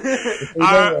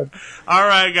 What? All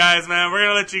right, guys, man. We're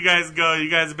going to let you guys go. You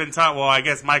guys have been talking. Well, I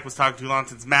guess Mike was talking too long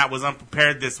since Matt was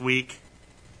unprepared this week.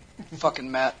 Fucking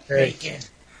Matt. Hey. Hey.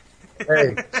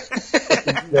 You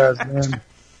guys, man.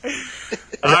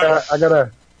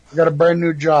 I got a brand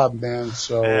new job, man.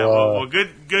 So well, good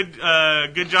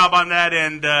job on that,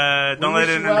 and don't let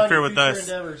it interfere with us.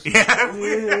 Yeah.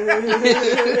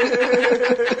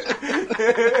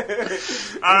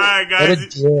 All right,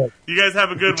 guys. You guys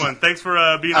have a good one. Thanks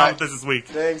for being on with us this week.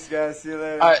 Thanks, guys. See you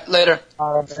later. All right, later.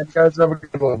 All right, you guys have a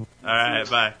good one. All right,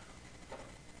 bye.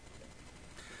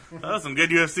 That was some good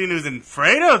UFC news, and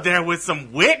Fredo there with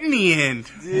some wit in the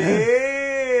end.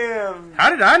 Yeah. Damn. How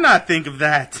did I not think of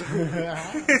that? The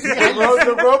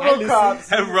RoboCops.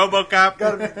 RoboCop.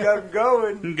 Got him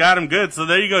going. Got him good. So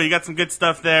there you go. You got some good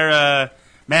stuff there.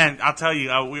 Man, I'll tell you,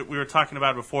 we were talking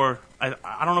about it before. I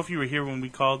don't know if you were here when we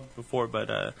called before, but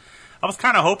I was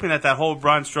kind of hoping that whole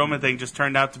Braun Strowman thing just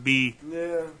turned out to be,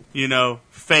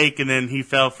 fake, and then he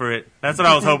fell for it. That's what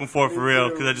I was hoping for real,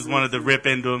 because I just wanted to rip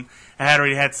into him. I had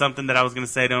already had something that I was going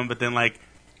to say to him, but then, it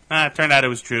turned out it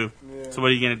was true. Yeah. So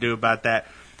what are you going to do about that?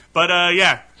 But,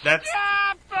 that's...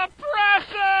 Stop the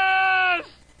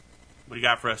presses! What do you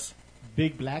got for us?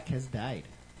 Big Black has died.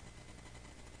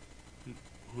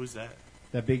 Who's that?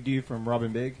 That big dude from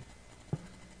Robin Big.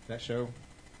 That show.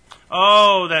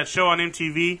 Oh, that show on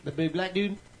MTV? The big black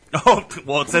dude? Oh,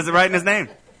 well, it says it right in his name.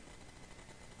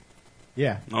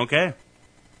 Yeah. Okay.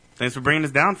 Thanks for bringing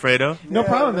us down, Fredo. No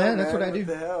problem, man. That's what I do. What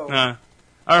the hell?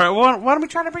 All right, well, why don't we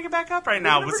try to bring it back up right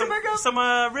now with some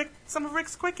of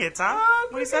Rick's quick hits, huh?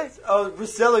 What do you say? Oh,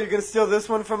 Russillo, you're going to steal this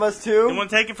one from us, too? You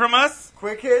want to take it from us?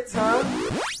 Quick hits, huh?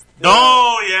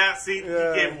 Oh, yeah. See, you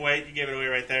gave it away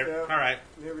right there. Yeah. All right.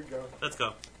 Here we go. Let's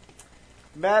go.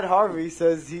 Matt Harvey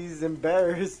says he's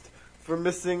embarrassed for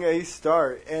missing a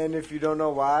start. And if you don't know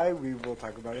why, we will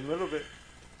talk about it in a little bit.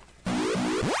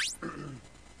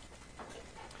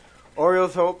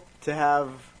 Orioles hope to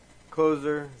have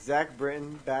closer Zach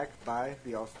Britton back by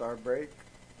the All-Star break.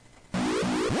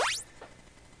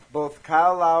 Both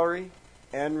Kyle Lowry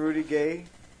and Rudy Gay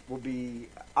will be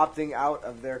opting out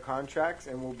of their contracts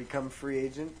and will become free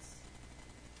agents.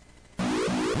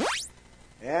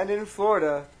 And in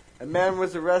Florida, a man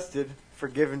was arrested for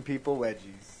giving people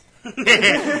wedgies. Walking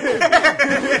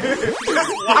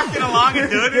along and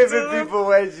doing it Giving to them? people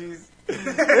wedgies.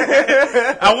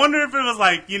 I wonder if it was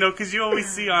because you always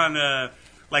see on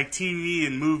TV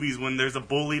and movies when there's a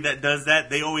bully that does that,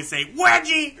 they always say,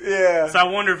 wedgie! Yeah. So I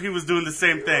wonder if he was doing the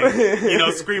same thing.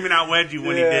 Screaming out wedgie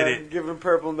when he did it. Giving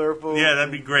purple nurple. Yeah,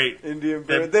 that'd be great. Indian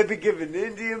bird. They'd be giving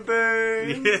Indian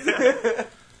birds. Yeah.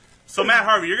 So Matt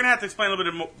Harvey, you're gonna have to explain a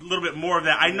little bit more of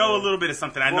that. I know a little bit of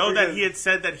something. I know that he had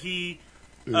said that he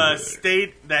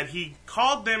he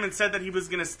called them and said that he was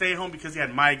gonna stay home because he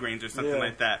had migraines or something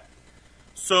like that.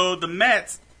 So the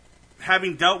Mets,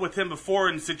 having dealt with him before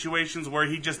in situations where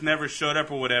he just never showed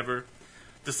up or whatever,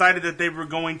 decided that they were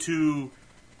going to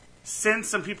send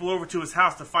some people over to his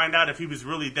house to find out if he was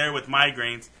really there with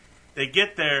migraines. They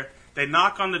get there, they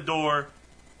knock on the door,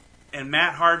 and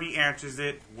Matt Harvey answers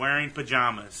it wearing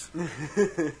pajamas.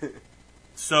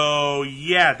 So,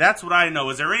 yeah, that's what I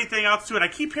know. Is there anything else to it? I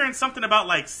keep hearing something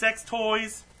about, sex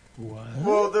toys. What?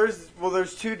 Well,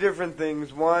 there's two different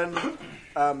things. One,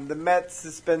 the Mets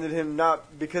suspended him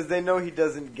not because they know he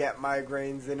doesn't get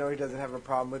migraines. They know he doesn't have a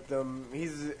problem with them.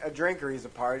 He's a drinker. He's a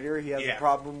partier. He has a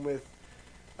problem with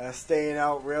staying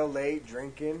out real late,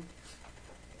 drinking.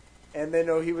 And they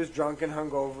know he was drunk and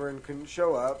hungover and couldn't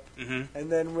show up. Mm-hmm. And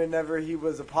then whenever he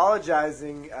was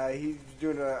apologizing, he was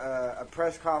doing a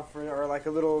press conference or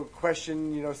a little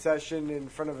question, session in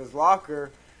front of his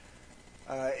locker.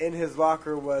 In his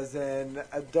locker was an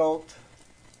adult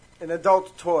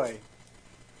toy.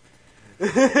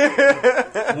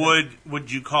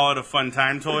 Would you call it a fun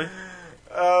time toy?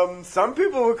 Some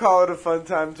people would call it a fun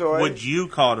time toy. Would you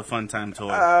call it a fun time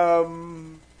toy?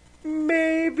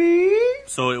 Maybe.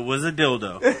 So it was a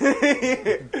dildo.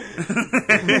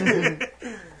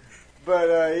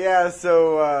 But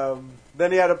so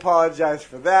then he had to apologize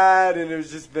for that, and it's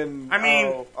just been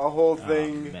a whole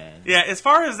thing. Man. Yeah, as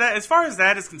far as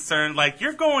that is concerned,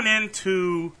 you're going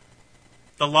into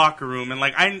the locker room, and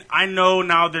I know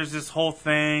now there's this whole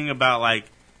thing about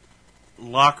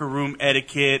locker room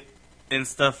etiquette and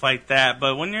stuff like that.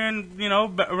 But when you're in,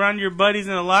 around your buddies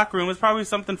in the locker room, it's probably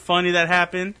something funny that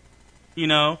happened.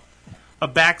 A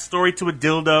backstory to a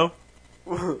dildo.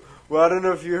 Well, I don't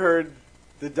know if you heard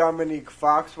the Dominique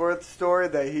Foxworth story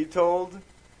that he told.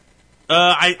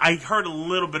 I heard a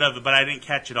little bit of it, but I didn't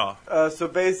catch it all. So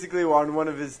basically, on one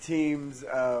of his teams,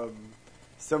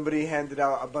 somebody handed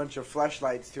out a bunch of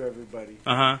fleshlights to everybody.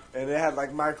 Uh-huh. And it had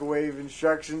microwave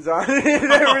instructions on it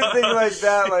and everything like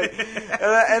that.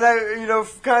 And I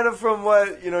kind of from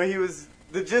what he was,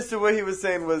 the gist of what he was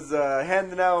saying was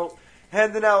handing out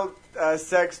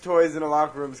sex toys in a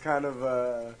locker room is kind of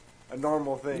a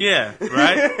normal thing. Yeah,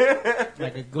 right?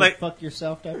 Like a go fuck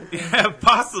yourself type of thing? Yeah,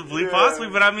 possibly.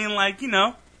 But I mean,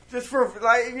 just for, to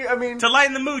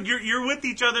lighten the mood, you're with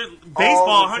each other.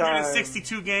 Baseball,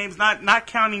 162 games, not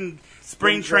counting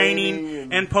spring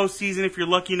training and postseason if you're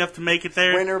lucky enough to make it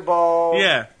there. Winter ball.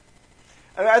 Yeah.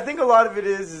 I think a lot of it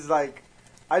is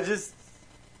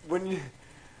when you,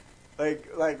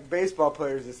 baseball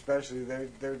players especially,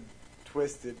 they're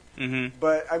twisted. Mm-hmm.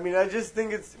 But I mean, I just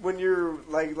think it's when you're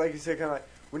like you said, kind of like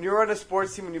when you're on a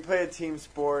sports team, when you play a team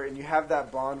sport, and you have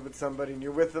that bond with somebody, and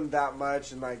you're with them that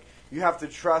much, and like you have to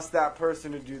trust that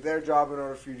person to do their job in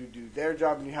order for you to do their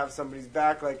job, and you have somebody's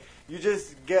back. Like you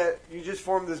just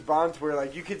form this bond to where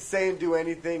like you could say and do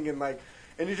anything,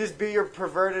 and you just be your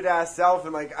perverted ass self,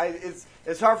 and like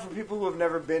it's hard for people who have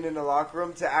never been in a locker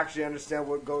room to actually understand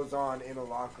what goes on in a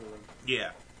locker room.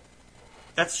 Yeah.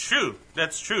 That's true.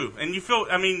 And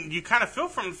you kind of feel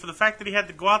for him for the fact that he had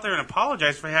to go out there and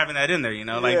apologize for having that in there, you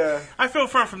know? Like, Yeah. I feel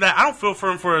for him from that. I don't feel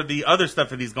for him for the other stuff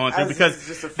that he's going through As because he's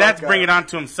just a fuck that's up. bringing it on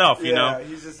to himself, you Yeah, know?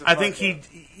 he's just a I think fuck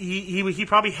he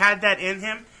probably had that in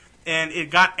him, and it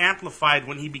got amplified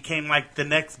when he became, like, the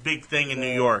next big thing in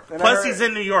New York. And Plus, I heard- he's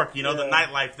in New York, you know? The Yeah.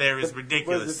 nightlife there is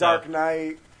ridiculous. Was the so- Dark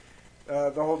Knight,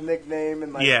 the whole nickname,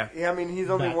 and like Yeah. I mean, he's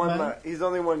only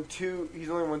Batman? won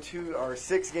 2 or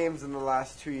 6 games in the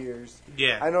last 2 years.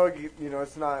 Yeah. I know,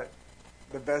 it's not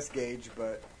the best gauge,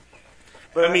 but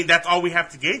I mean, that's all we have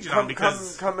to gauge it on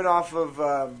because... coming off of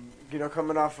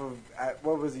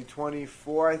what was he,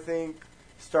 24, I think,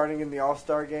 starting in the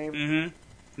All-Star game.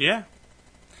 Mm-hmm. Yeah.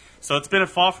 So it's been a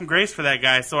fall from grace for that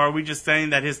guy. So are we just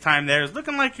saying that his time there is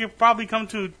looking like he'll probably come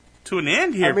to an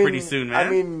end here pretty soon, man? I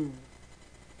mean,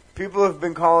 people have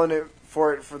been calling it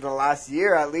for the last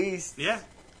year at least. Yeah.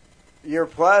 Year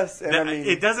plus. And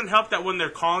It doesn't help that when they're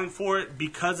calling for it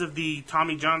because of the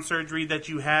Tommy John surgery that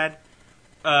you had,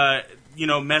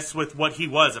 mess with what he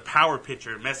was, a power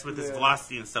pitcher, mess with his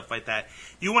velocity and stuff like that.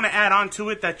 You want to add on to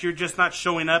it that you're just not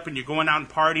showing up and you're going out and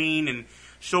partying and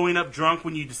showing up drunk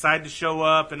when you decide to show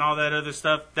up and all that other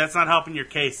stuff. That's not helping your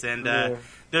case. And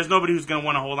there's nobody who's going to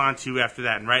want to hold on to you after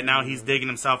that. And right now he's digging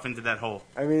himself into that hole.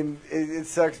 I mean, it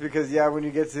sucks because, when you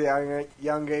get to the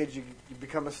young age, you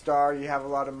become a star, you have a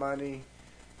lot of money.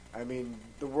 I mean,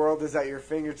 the world is at your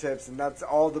fingertips, and that's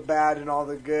all the bad and all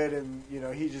the good, and,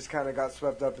 he just kind of got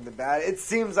swept up in the bad. It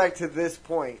seems like to this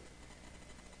point.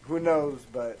 Who knows,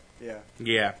 but, yeah.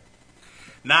 Yeah.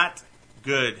 Not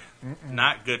good. Mm-mm.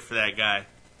 Not good for that guy.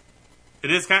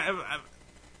 It is kind of...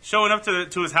 showing up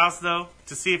to his house, though,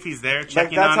 to see if he's there,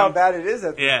 checking on him. That's how bad it is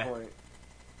at this point.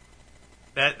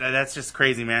 That's just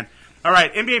crazy, man. All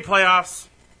right, NBA playoffs.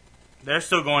 They're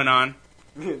still going on.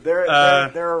 they're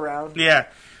around. Yeah.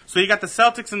 So you got the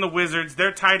Celtics and the Wizards.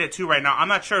 They're tied at 2 right now. I'm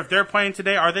not sure if they're playing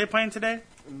today. Are they playing today?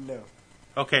 No.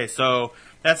 Okay, so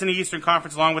that's in the Eastern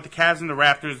Conference along with the Cavs and the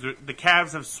Raptors. The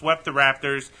Cavs have swept the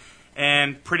Raptors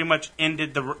and pretty much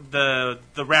ended the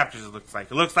Raptors, it looks like.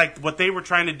 It looks like what they were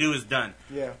trying to do is done.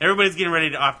 Yeah. Everybody's getting ready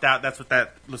to opt out. That's what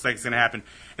that looks like is going to happen.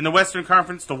 In the Western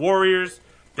Conference, the Warriors,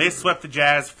 they swept the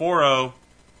Jazz 4-0.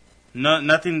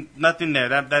 Nothing there.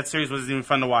 That series wasn't even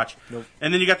fun to watch. Nope.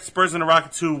 And then you got the Spurs and the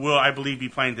Rockets, who will, I believe, be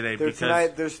playing today.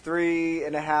 Tonight, there's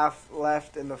 3.5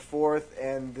 left in the fourth,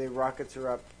 and the Rockets are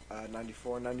up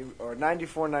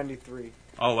 94-93.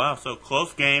 Oh, wow. So,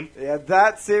 close game. Yeah,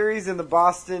 that series and the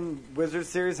Boston Wizards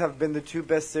series have been the 2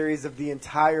 best series of the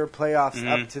entire playoffs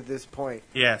up to this point.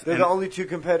 Yes. They're the only 2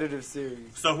 competitive series.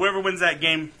 So, whoever wins that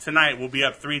game tonight will be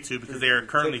up 3-2 because they are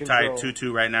currently tied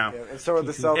 2-2 right now. Yeah, and so are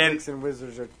the Celtics and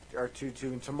Wizards are 2-2.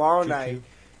 And tomorrow night,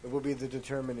 it will be the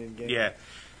determining game. Yeah.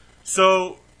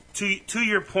 So, to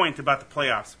your point about the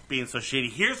playoffs being so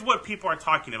shitty, here's what people are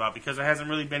talking about because there hasn't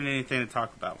really been anything to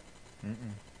talk about.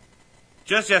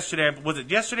 Just yesterday, was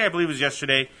it yesterday? I believe it was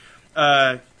yesterday.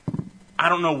 I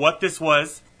don't know what this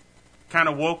was. Kind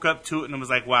of woke up to it and was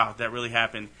like, wow, that really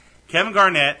happened. Kevin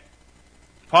Garnett,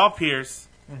 Paul Pierce,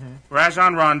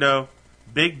 Rajon Rondo,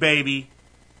 Big Baby,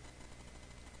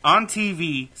 on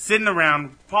TV, sitting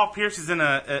around. Paul Pierce is in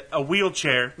a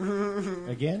wheelchair.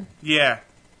 Again? Yeah.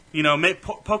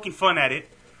 Poking fun at it.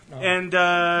 Oh.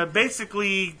 And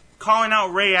basically calling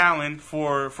out Ray Allen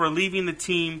for leaving the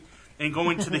team and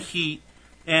going to the Heat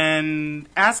and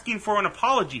asking for an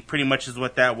apology, pretty much is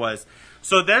what that was.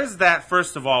 So there's that,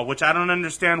 first of all, which I don't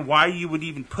understand why you would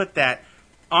even put that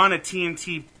on a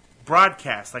TNT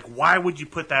broadcast. Like, why would you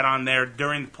put that on there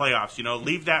during the playoffs?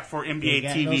 Leave that for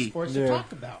NBA TV. No sports to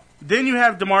talk about. Then you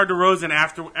have DeMar DeRozan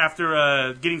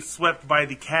after getting swept by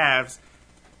the Cavs.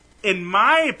 In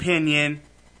my opinion,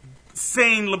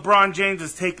 saying LeBron James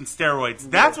is taking steroids.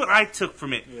 That's what I took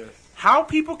from it. Yes. How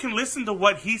people can listen to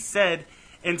what he said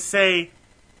and say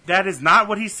that is not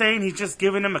what he's saying. He's just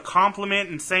giving him a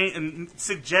compliment and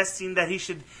suggesting that he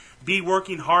should be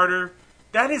working harder.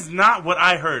 That is not what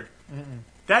I heard.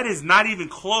 That is not even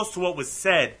close to what was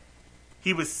said.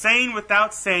 He was saying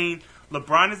without saying,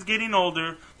 LeBron is getting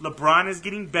older. LeBron is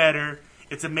getting better.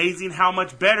 It's amazing how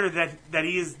much better that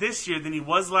he is this year than he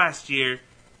was last year.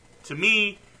 To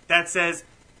me, that says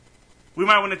we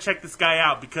might want to check this guy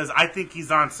out because I think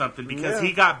he's on something because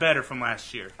he got better from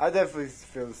last year. I definitely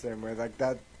feel the same way. Like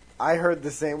that, I heard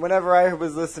the same. Whenever I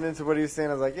was listening to what he was saying,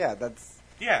 I was like,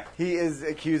 Yeah. he is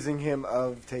accusing him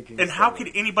of taking. And how could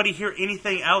anybody hear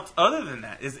anything else other than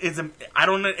that? I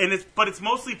don't know, but it's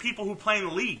mostly people who play in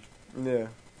the league. Yeah.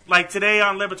 Like today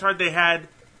on Le Batard, they had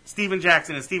Steven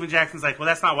Jackson, and Steven Jackson's like, well,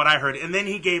 that's not what I heard. And then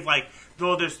he gave like,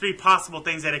 well, there's 3 possible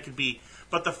things that it could be.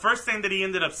 But the first thing that he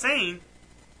ended up saying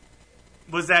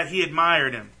was that he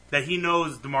admired him, that he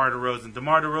knows DeMar DeRozan.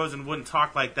 DeMar DeRozan wouldn't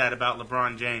talk like that about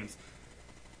LeBron James.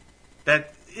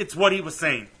 That it's what he was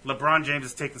saying. LeBron James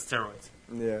is taking steroids.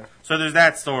 Yeah. So there's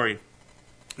that story.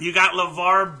 You got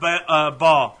LeVar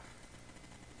Ball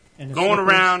And the going slippers.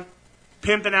 around,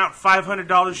 pimping out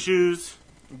 $500 shoes.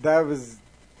 That was,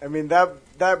 I mean, that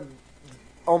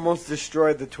almost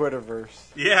destroyed the Twitterverse.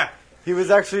 Yeah. He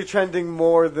was actually trending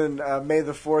more than May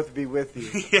the 4th be with you.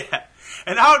 Yeah.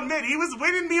 And I'll admit, he was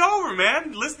winning me over,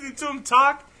 man. Listening to him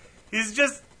talk, he's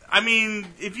just, I mean,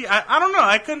 I don't know,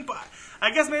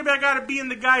 I guess maybe I gotta be in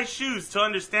the guy's shoes to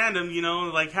understand him, you know,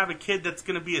 like have a kid that's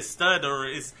gonna be a stud or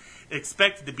is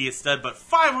expected to be a stud, but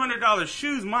 $500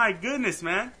 shoes, my goodness,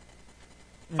 man.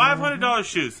 $500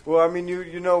 shoes. Well, I mean,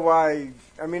 you know why?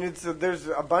 I mean, there's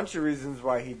a bunch of reasons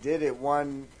why he did it.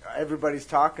 One, everybody's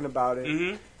talking about it.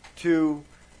 Mm-hmm. Two,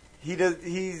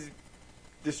 he's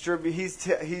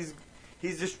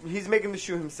making the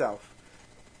shoe himself,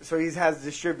 so he has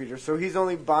distributors. So he's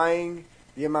only buying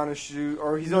the amount of shoes,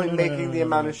 or he's only making the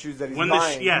amount of shoes that he's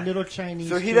buying. Little Chinese.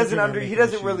 So he children doesn't are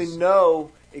making really shoes.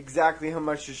 know exactly how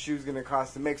much the shoe's going to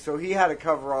cost to make. So he had to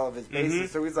cover all of his bases. Mm-hmm.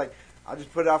 So he's like, I'll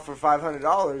just put it out for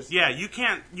 $500. Yeah, you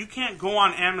can't go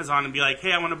on Amazon and be like,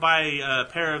 hey, I want to buy a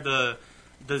pair of the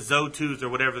Zo2s or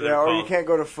whatever they're or called. you can't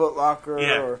go to Foot Locker.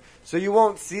 Yeah. So you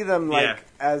won't see them like Yeah.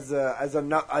 as a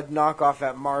knockoff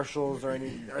at Marshalls or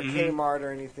Kmart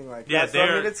or anything like Yeah, that. So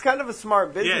I mean, it's kind of a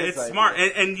smart business. Yeah, it's smart,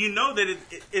 and you know that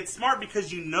it's smart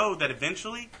because you know that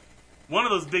eventually one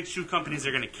of those big shoe companies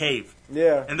are going to cave,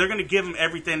 Yeah. and they're going to give him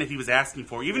everything that he was asking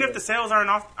for, even if the sales are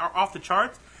off the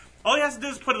charts. All he has to do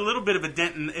is put a little bit of a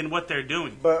dent in what they're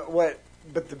doing. But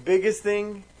the biggest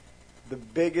thing,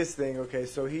 okay,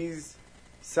 so he's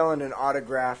selling an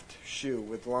autographed shoe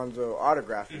with Lonzo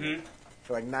autographing it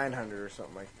for like $900 or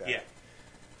something like that. Yeah.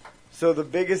 So the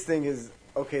biggest thing is,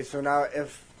 okay, so now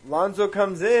if Lonzo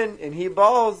comes in and he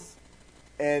balls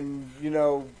and, you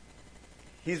know,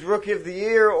 he's Rookie of the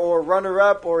Year or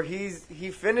runner-up or he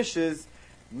finishes,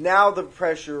 now the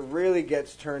pressure really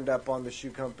gets turned up on the shoe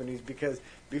companies because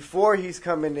before he's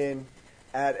coming in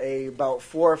at about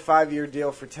 4 or 5 year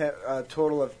deal for a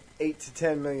total of $8 to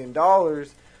 $10 million.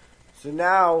 So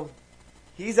now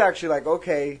he's actually like,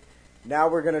 okay, now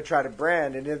we're going to try to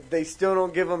brand. And if they still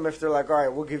don't give him, if they're like, all right,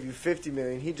 we'll give you $50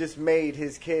 million, he just made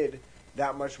his kid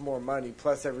that much more money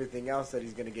plus everything else that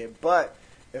he's going to get. But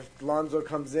if Lonzo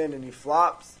comes in and he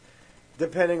flops,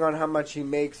 depending on how much he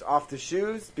makes off the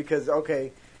shoes, because,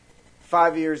 okay,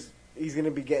 5 years he's going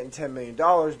to be getting $10 million,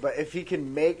 but if he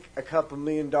can make a couple $1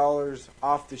 million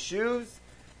off the shoes,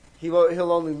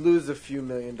 he'll only lose a few $1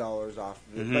 million off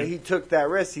of it. But he took that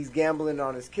risk. He's gambling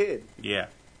on his kid. Yeah.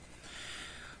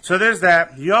 So there's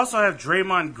that. You also have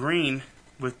Draymond Green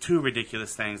with 2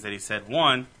 ridiculous things that he said.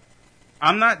 One,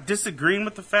 I'm not disagreeing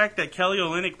with the fact that Kelly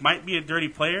Olynyk might be a dirty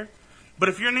player, but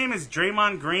if your name is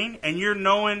Draymond Green and you're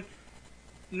known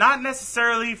not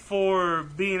necessarily for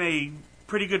being a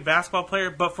pretty good basketball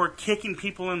player, but for kicking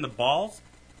people in the balls,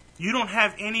 you don't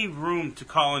have any room to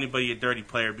call anybody a dirty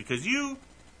player because you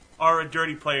are a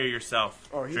dirty player yourself,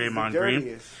 Oh, he's Draymond the Green.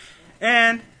 dirtiest.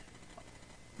 And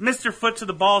Mr. Foot to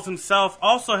the Balls himself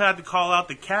also had to call out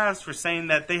the Cavs for saying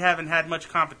that they haven't had much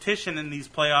competition in these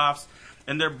playoffs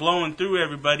and they're blowing through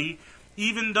everybody,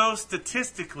 even though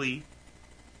statistically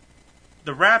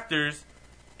the Raptors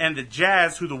and the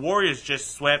Jazz, who the Warriors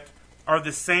just swept, are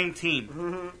the same team.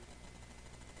 Mm-hmm.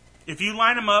 If you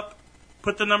line them up,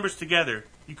 put the numbers together,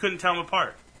 you couldn't tell them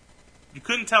apart. You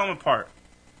couldn't tell them apart.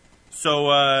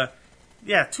 So,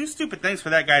 yeah, 2 stupid things for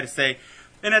that guy to say.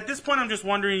 And at this point, I'm just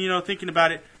wondering, thinking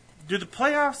about it, do the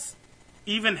playoffs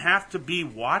even have to be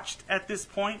watched at this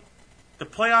point? The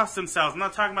playoffs themselves, I'm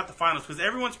not talking about the finals, because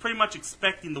everyone's pretty much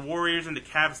expecting the Warriors and the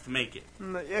Cavs to make it.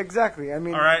 Exactly. I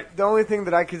mean, All right. The only thing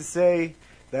that I could say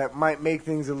that might make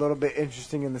things a little bit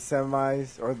interesting in the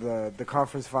semis or the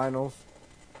conference finals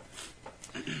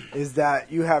is that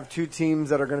you have 2 teams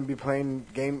that are going to be playing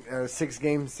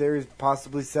 6-game series,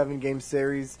 possibly 7-game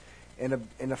series in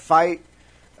a fight.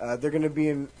 They're going to be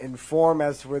in form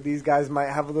as to where these guys might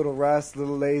have a little rest, a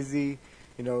little lazy.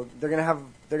 They're going to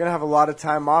have a lot of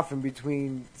time off in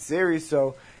between series,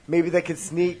 so maybe they could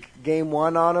sneak game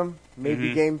 1 on them,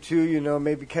 Maybe game 2,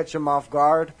 maybe catch them off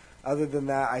guard. Other than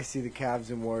that, I see the Cavs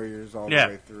and Warriors all the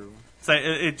way through. So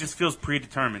it just feels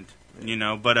predetermined,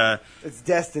 but it's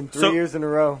destined 3 years in a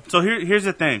row. So here's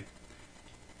the thing: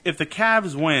 if the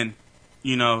Cavs win,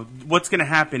 what's going to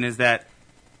happen is that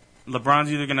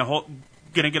LeBron's either going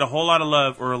to get a whole lot of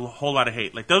love or a whole lot of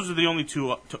hate. Like those are the only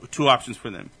two options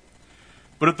for them.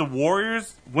 But if the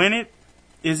Warriors win it,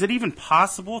 is it even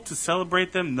possible to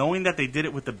celebrate them knowing that they did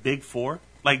it with the Big Four?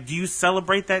 Like, do you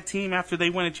celebrate that team after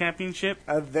they win a championship?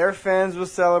 Their fans will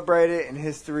celebrate it, and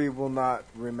history will not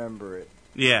remember it.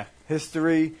 Yeah.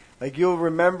 History, you'll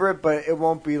remember it, but it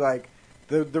won't be like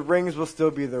the rings will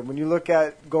still be there. When you look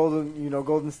at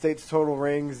Golden State's total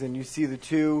rings, and you see the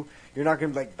 2, you're not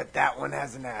gonna be like, but that one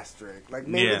has an asterisk.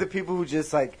 Maybe the people who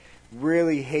just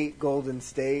really hate Golden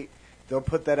State, they'll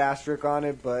put that asterisk on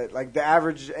it. But the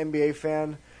average NBA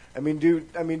fan,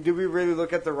 do we really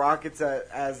look at the Rockets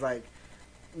as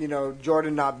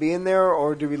Jordan not being there,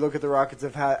 or do we look at the Rockets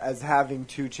as having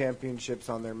 2 championships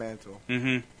on their mantle?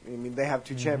 Mm-hmm. They have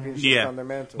 2 championships on their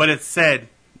mantle. But it's said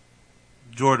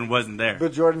Jordan wasn't there.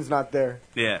 But Jordan's not there.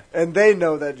 Yeah. And they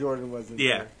know that Jordan wasn't there.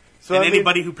 Yeah. So and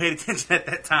anybody who paid attention at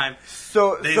that time,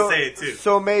 they say it too.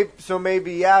 So maybe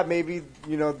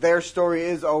their story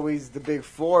is always the Big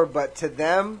Four, but to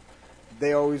them,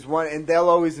 they always won, and they'll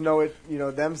always know it,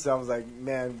 themselves.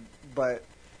 Man, but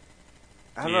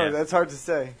I don't know. That's hard to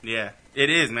say. Yeah, it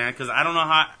is, man. Because I don't know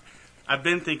how. I've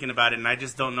been thinking about it, and I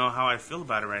just don't know how I feel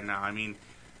about it right now.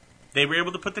 They were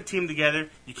able to put the team together.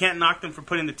 You can't knock them for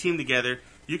putting the tethem together.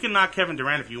 You can knock Kevin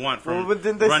Durant if you want. But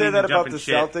didn't they say that about the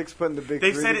Celtics putting the Big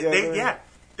Three together?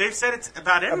 They've said it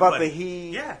about everybody. About the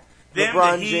Heat. Yeah.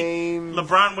 LeBron James.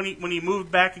 LeBron, when he moved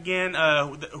back again,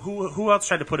 who else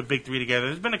tried to put a Big Three together?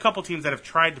 There's been a couple teams that have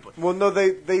tried to put. Well, no,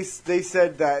 they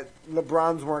said that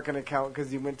LeBron's weren't going to count because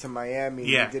he went to Miami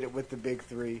and he did it with the Big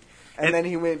Three. And then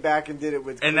he went back and did it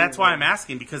with Cleveland. And that's why I'm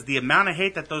asking, because the amount of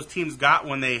hate that those teams got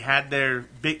when they had their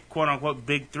big, quote-unquote,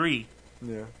 Big Three,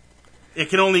 it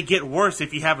can only get worse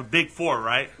if you have a Big Four,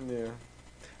 right? Yeah.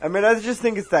 I just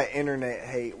think it's that internet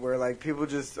hate where, people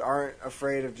just aren't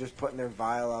afraid of just putting their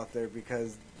vile out there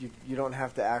because you don't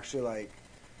have to actually,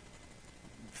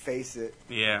 face it.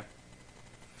 Yeah.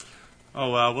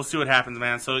 Oh, well, we'll see what happens,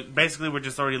 man. So, basically, we're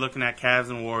just already looking at Cavs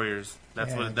and Warriors.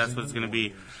 That's what it's going to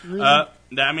be. Really?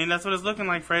 That's what it's looking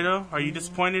like, Fredo. Are you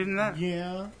disappointed in that?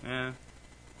 Yeah. Yeah.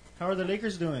 How are the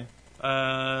Lakers doing?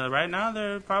 Right now,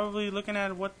 they're probably looking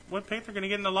at what pick they're going to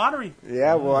get in the lottery.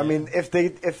 Yeah, well, if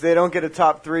they don't get a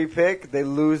top 3 pick, they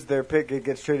lose their pick. It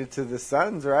gets traded to the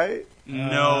Suns, right?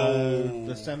 No.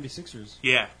 The 76ers.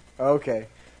 Yeah. Okay.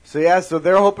 So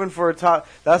they're hoping for a top.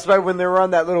 That's why when they were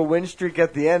on that little win streak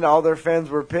at the end, all their fans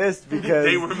were pissed because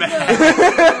they were mad.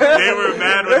 They were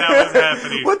mad when that was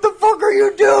happening. What the fuck are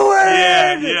you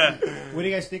doing? Yeah. What do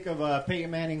you guys think of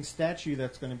Peyton Manning's statue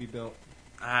that's going to be built?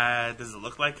 Does it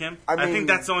look like him? I think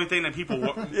that's the only thing that people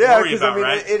worry about,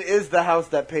 right? It is the house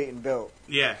that Peyton built.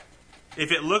 Yeah.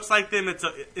 If it looks like them,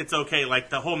 it's okay. Like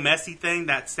the whole Messi thing,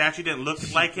 that statue didn't look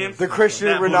like him. The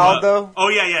Cristiano Ronaldo? Oh,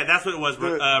 yeah, that's what it was.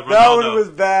 Ronaldo. That one was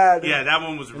bad. Yeah, that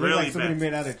one was really like somebody bad.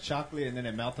 made out of chocolate and then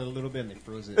it melted a little bit and they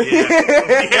froze it.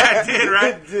 Yeah, it did,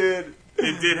 right? It did.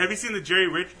 It did. Have you seen the Jerry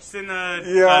Richardson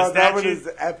statue? That one is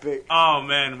epic. Oh,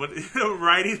 man.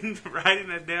 Riding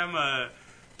that damn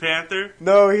panther?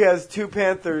 No, he has 2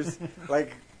 panthers,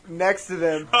 next to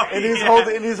them, and he's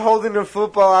holding a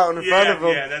football out in front of him.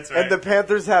 Yeah, that's right. And the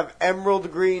Panthers have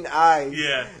emerald green eyes.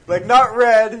 Yeah. Not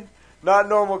red, not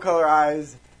normal color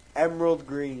eyes, emerald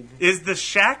green. Is the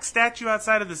Shaq statue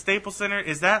outside of the Staples Center,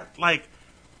 is that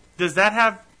does that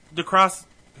have the cross,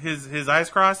 his eyes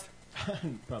crossed?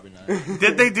 Probably not.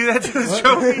 Did they do that to his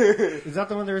trophy? Is that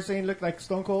the one they were saying looked like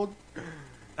Stone Cold?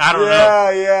 I don't know.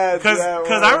 Yeah. Because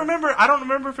I don't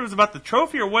remember if it was about the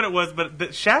trophy or what it was, but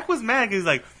Shaq was mad. He's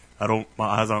like, my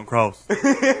eyes aren't crossed.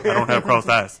 I don't have crossed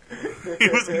eyes. He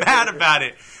was mad about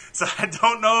it. So I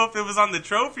don't know if it was on the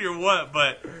trophy or what,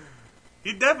 but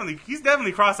he's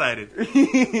definitely cross-eyed.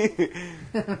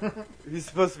 He's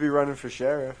supposed to be running for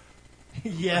sheriff.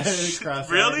 Yeah, cross-eyed.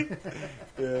 Really?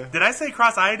 Yeah. Did I say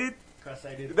cross-eyed?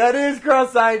 Cross-eyed. That is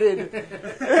cross-eyed. It is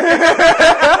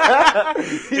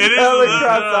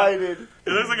cross-eyed. It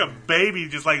looks like a baby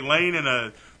just laying in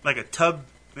a tub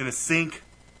in a sink.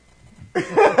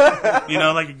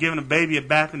 Like you're giving a baby a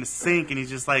bath in the sink, and he's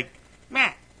just like,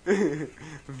 meh.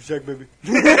 Check, baby.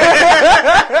 Let's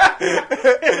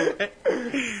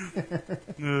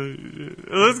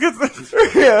get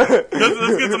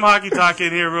some hockey talk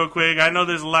in here real quick. I know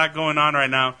there's a lot going on right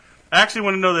now. I actually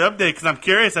want to know the update because I'm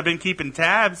curious. I've been keeping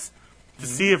tabs to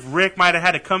see if Rick might have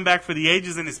had a comeback for the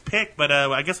ages in his pick, but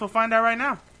I guess we'll find out right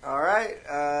now. All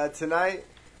right, tonight,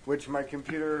 which my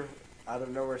computer out of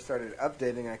nowhere started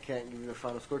updating. I can't give you the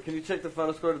final score. Can you check the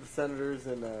final score to the Senators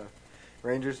and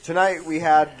Rangers? Tonight we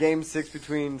had Game 6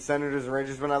 between Senators and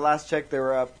Rangers. When I last checked, they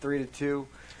were up 3-2.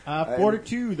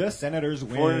 4-2, the Senators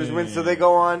win. Senators win, so they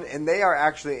go on, and they are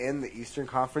actually in the Eastern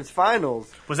Conference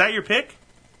Finals. Was that your pick?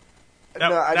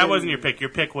 That wasn't your pick.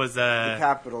 Your pick was the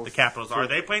Capitals. The Capitals. So Are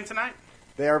they playing tonight?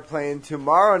 they are playing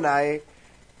tomorrow night,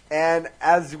 and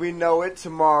as we know it,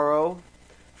 tomorrow,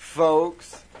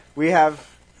 folks, we have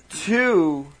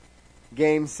 2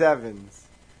 Game 7s.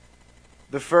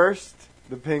 The first,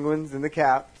 the Penguins and the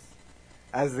Caps,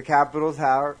 as the Capitals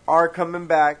are coming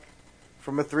back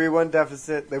from a 3-1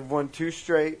 deficit. They've won 2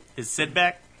 straight. Is Sid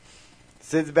back?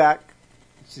 Sid's back.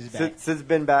 She's back. Sid's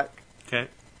been back. Okay.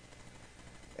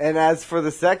 And as for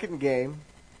the second game,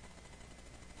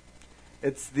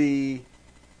 it's the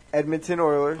Edmonton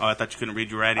Oilers. Oh, I thought you couldn't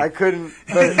read your writing. I couldn't,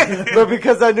 but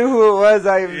because I knew who it was,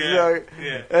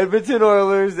 Yeah. Edmonton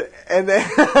Oilers and the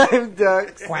Anaheim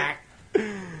Ducks. Quack.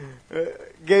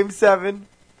 Game 7,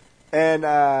 and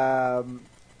I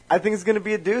think it's going to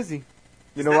be a doozy.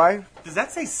 You know why? Does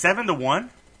that say 7-1?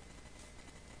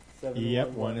 7-1. Yep,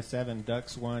 1-7.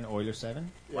 Ducks 1, Oilers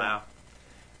 7. Wow.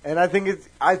 And I think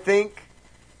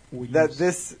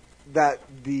Oilers. that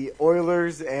the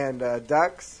Oilers and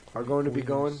Ducks are going to be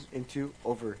going into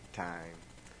overtime.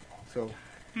 So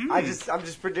I'm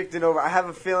just predicting over. I have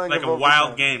a feeling Like of a wild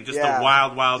overtime. game, just Yeah, a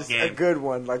wild just game. a good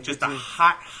one, like Just a between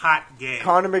hot game.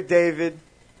 Connor McDavid,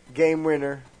 game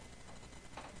winner.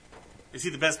 Is he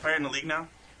the best player in the league now?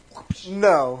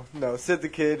 No, Sid the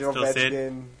Kid, Still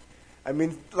Ovechkin. I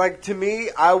mean, like, to me,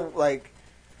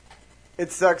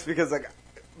 it sucks because, like,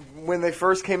 when they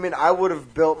first came in, I would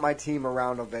have built my team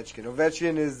around Ovechkin.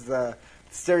 Ovechkin is the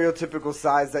stereotypical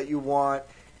size that you want.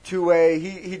 Two-way,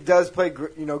 he does play,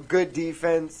 good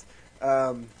defense,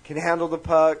 can handle the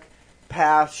puck,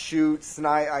 pass, shoot,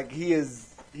 snipe. Like, he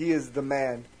is the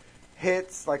man.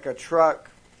 Hits like a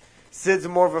truck. Sid's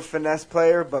more of a finesse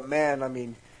player, but man, I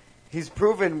mean, he's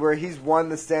proven where he's won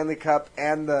the Stanley Cup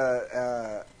and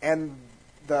the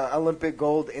Olympic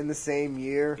gold in the same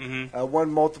year. Mm-hmm.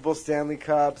 Won multiple Stanley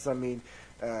Cups. I mean,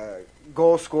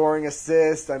 goal scoring,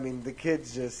 assist. I mean, the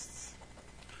kid's just.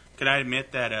 Can I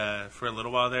admit that for a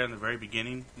little while there in the very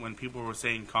beginning, when people were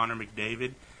saying Connor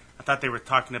McDavid, I thought they were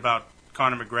talking about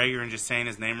Conor McGregor and just saying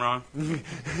his name wrong?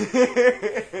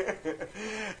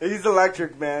 He's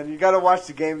electric, man. You got to watch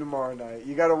the game tomorrow night.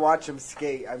 You got to watch him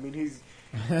skate. I mean, he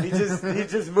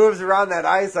just moves around that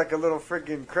ice like a little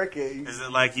freaking cricket. Is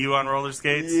it like you on roller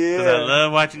skates? Yeah. Because I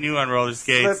love watching you on roller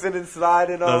skates. Slipping and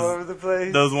sliding all over the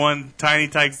place. Those one tiny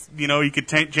tykes, you could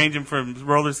change them from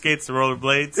roller skates to roller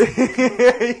blades. Today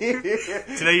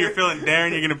you're feeling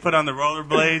Darren, you're going to put on the roller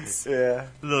blades. Yeah.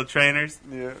 The little trainers.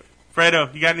 Yeah.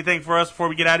 Fredo, you got anything for us before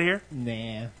we get out of here?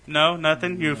 Nah. No,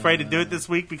 nothing? You afraid to do it this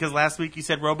week because last week you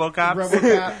said RoboCop?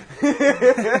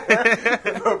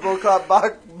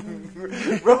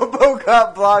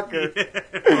 RoboCop blocker.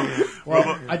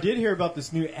 Well, I did hear about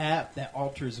this new app that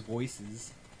alters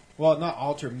voices. Well,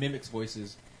 not mimics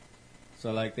voices.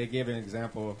 So, like, they gave an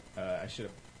example. I should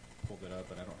have pulled it up,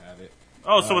 but I don't have it.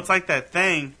 Oh, so it's like that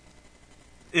thing.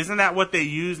 Isn't that what they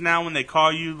use now when they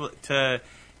call you to,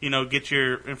 get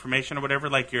your information or whatever?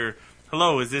 Like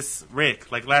hello, is this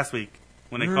Rick? Like last week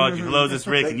when they called you, hello, is this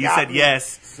Rick? And you said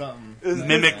yes. Something.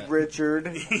 Mimic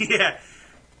Richard. Yeah.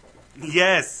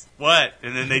 Yes. What?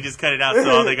 And then they just cut it out, so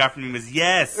all they got from him was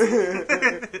yes. Let me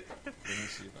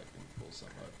see if I can pull some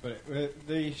up. But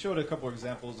they showed a couple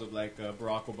examples of, like,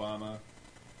 Barack Obama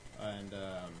and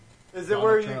Is it Donald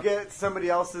where Trump. you get somebody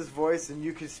else's voice and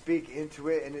you can speak into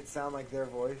it and it sound like their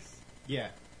voice? Yeah.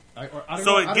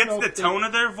 So it gets the tone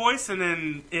of their voice, and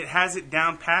then it has it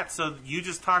down pat, so you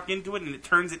just talk into it, and it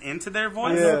turns it into their I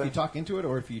voice? don't know Yeah. if you talk into it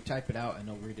or if you type it out and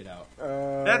they'll read it out.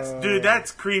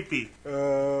 That's creepy.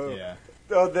 Yeah.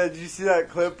 Oh, did you see that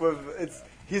clip of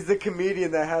he's the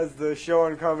comedian that has the show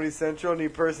on Comedy Central and he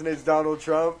impersonates Donald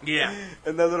Trump? Yeah.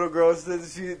 And that little girl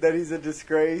says that he's a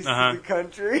disgrace to the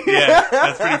country. Yeah,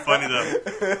 that's pretty funny,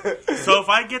 though. So if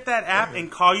I get that app and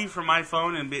call you from my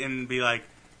phone and be like,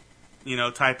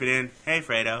 type it in, hey,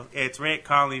 Fredo, it's Rick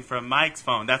calling from Mike's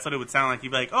phone. That's what it would sound like.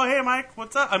 You'd be like, oh, hey, Mike,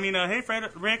 what's up? I mean, hey,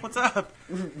 Rick, what's up?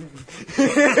 Hey,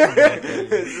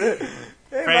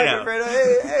 Fredo. Mike, Fredo.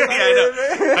 Hey, Yeah, I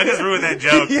know. I just ruined that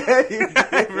joke. Yeah, you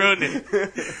I ruined it.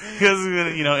 Because I was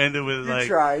going to, end it with, like,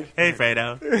 tried. hey,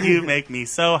 Fredo, you make me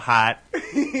so hot. Yeah,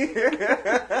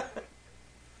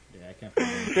 I can't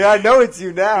find it. Yeah, I know it's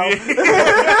you now.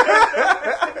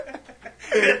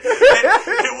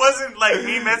 It wasn't like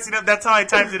me messing up. That's how I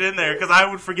typed it in there because I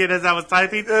would forget as I was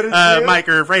typing. Mike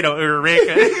or Fredo or Rick.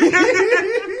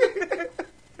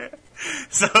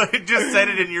 So it just said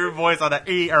it in your voice on that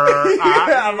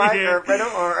Mike or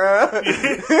Fredo.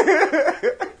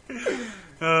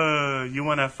 You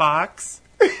want a fox?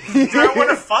 Do I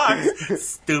want a fox?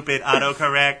 Stupid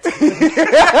autocorrect.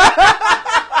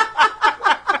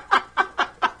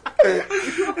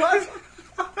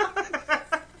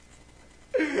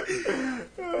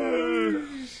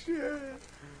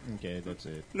 Okay, that's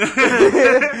it.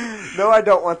 No, I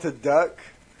don't want to duck.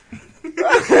 What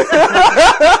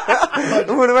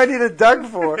do I need a duck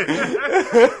for?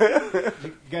 You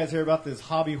guys hear about this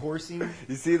hobby horsing?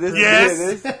 You see this?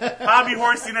 Yes. Hobby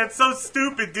horsing, that's so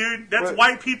stupid, dude. That's What?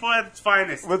 white people at its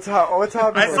finest. What's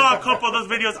hobby? I saw a couple of those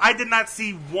videos. I did not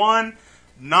see one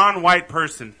non-white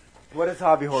person. What is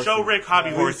hobby horsing? Show Rick hobby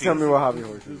Please horsing. tell me what hobby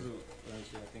horsing is.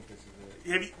 Actually, I think this is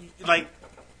it. Have you, like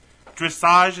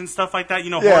dressage and stuff like that? You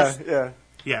know, Yeah, horse. yeah.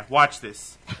 Yeah, watch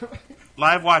this.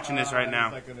 Live watching this right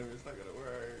now. It's not gonna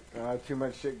work. Too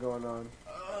much shit going on.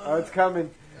 Oh, it's coming.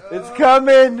 It's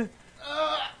coming.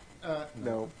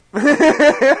 No.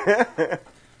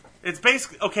 It's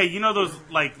basically okay. You know those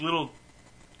like little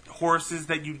horses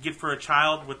that you get for a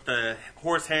child with the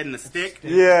horse head and the stick?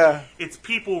 Yeah. It's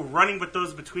people running with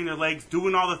those between their legs,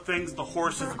 doing all the things the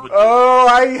horses would do. Oh,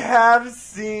 I have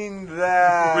seen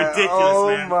that.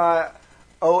 Ridiculous, man. My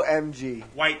OMG.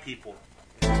 White people.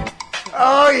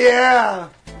 Oh yeah.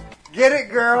 Get it,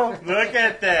 girl. Look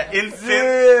at that. In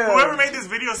Yeah. Whoever made this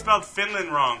video spelled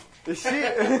Finland wrong. Is she?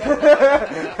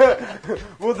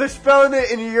 Well, they're spelling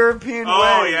it in a European way.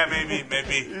 Oh, yeah, maybe.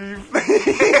 You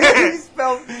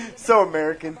spelled so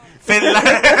American. Finland.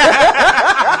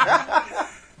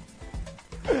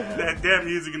 That damn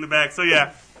music in the back. So,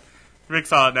 yeah. Rick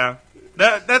saw it now.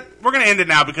 That we're going to end it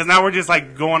now because now we're just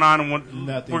like going on and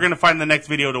we're going to find the next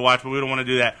video to watch, but we don't want to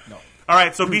do that. No. All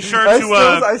right, so be sure I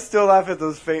to... still laugh at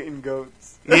those fainting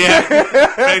goats. Yeah,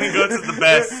 fainting goats is the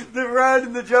best. The run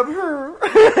and the jump.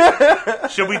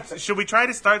 Should we try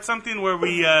to start something where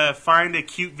we find a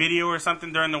cute video or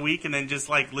something during the week and then just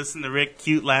like listen to Rick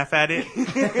cute laugh at it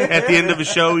at the end of a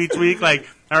show each week? Like,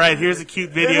 all right, here's a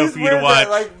cute video for you to watch.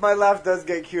 Like my laugh does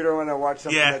get cuter when I watch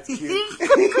something that's cute.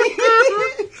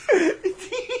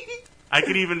 I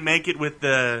could even make it with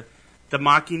the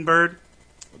Mockingbird.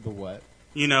 The what?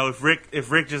 You know, if Rick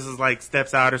just is like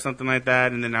steps out or something like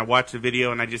that, and then I watch the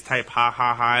video and I just type ha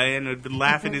ha ha and it would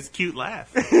laugh at his cute laugh.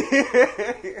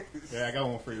 Yeah, I got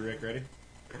one for you, Rick. Ready?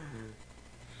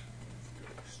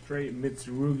 Straight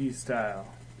Mitsurugi style.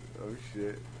 Oh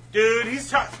shit. Dude, he's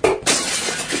trying.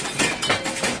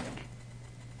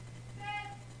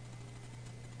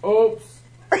 Oops.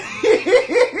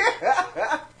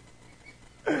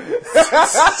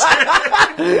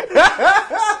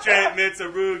 Straight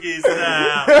Mitsurugi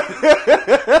style.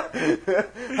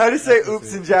 How do you say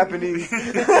oops in Japanese?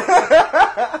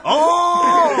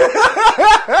 Oh!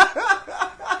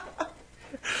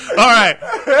 All right.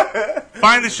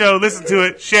 Find the show, listen to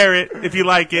it, share it if you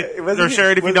like it, or share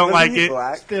it if you don't like it.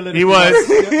 He was.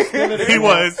 He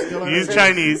was. He's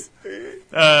Chinese.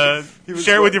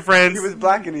 Share it with your friends. He was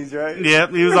Blackanese, right?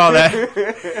 Yep, he was all that.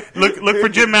 Look for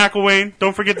Jim McElwain.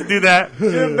 Don't forget to do that.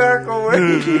 Jim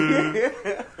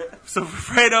McElwain. So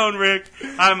for Fredo and Rick,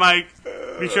 I'm Mike.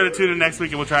 Be sure to tune in next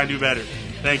week and we'll try and do better.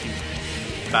 Thank you.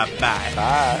 Bye-bye.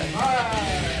 Bye.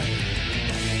 Bye.